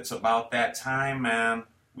 y'all. It's about that time, man.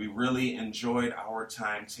 We really enjoyed our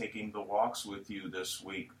time taking the walks with you this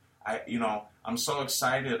week. I'm so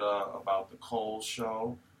excited about the Cole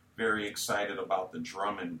show. Very excited about the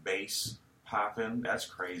drum and bass popping. That's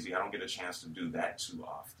crazy. I don't get a chance to do that too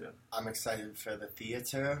often. I'm excited for the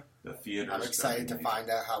theater. The theater. I'm excited to find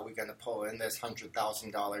out how we're going to pull in this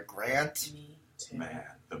 $100,000 grant. Me too. Man,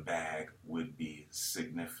 the bag would be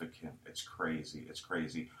significant. It's crazy. It's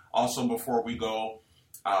crazy. Also, before we go,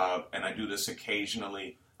 and I do this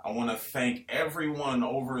occasionally, I want to thank everyone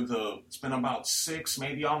it's been about 6,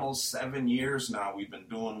 maybe almost 7 years now. We've been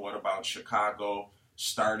doing What About Chicago.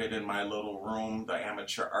 Started in my little room, the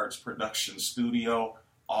Amateur Arts Production Studio,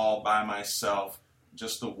 all by myself.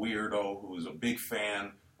 Just a weirdo who is a big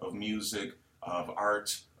fan of music, of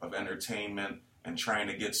art, of entertainment, and trying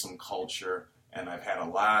to get some culture. And I've had a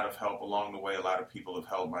lot of help along the way. A lot of people have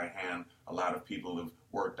held my hand. A lot of people have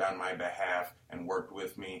worked on my behalf and worked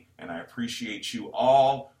with me. And I appreciate you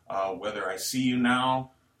all, whether I see you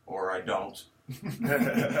now or I don't.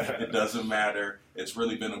 It doesn't matter. It's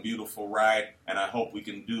really been a beautiful ride, and I hope we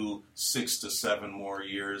can do 6 to 7 more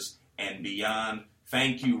years and beyond.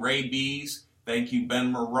 Thank you, Ray Bees. Thank you, Ben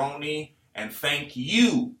Maroney. And thank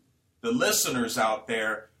you, the listeners out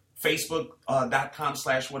there.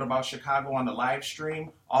 Facebook.com/whataboutchicago on the live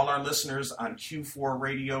stream. All our listeners on Q4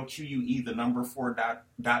 Radio,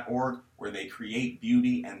 QUE4.org, where they create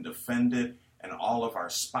beauty and defend it. And all of our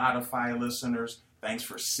Spotify listeners, thanks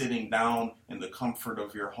for sitting down in the comfort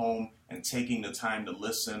of your home and taking the time to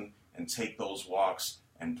listen and take those walks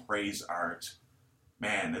and praise art.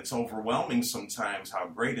 Man, it's overwhelming sometimes how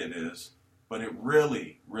great it is, but it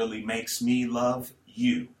really, really makes me love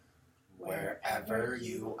you. Wherever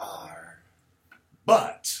you are.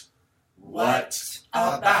 But what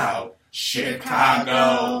about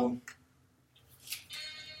Chicago?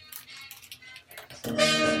 I'm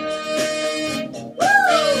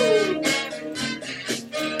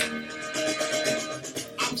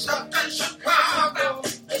stuck in Chicago.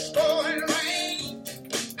 It's pouring rain.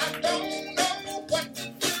 I don't know what to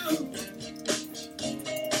do.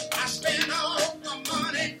 I spend all my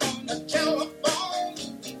money on the telephone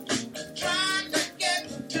trying to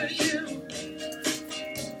get to you.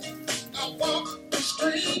 I walk the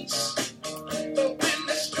streets, the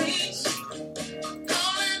windy streets,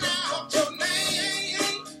 calling out your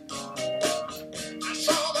name.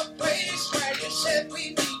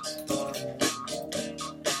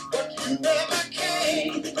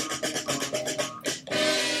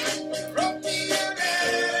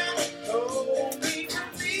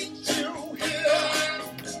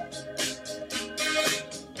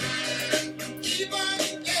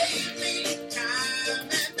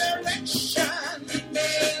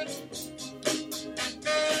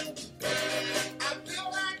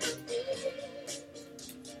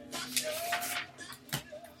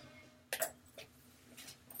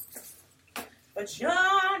 but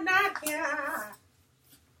you're not here.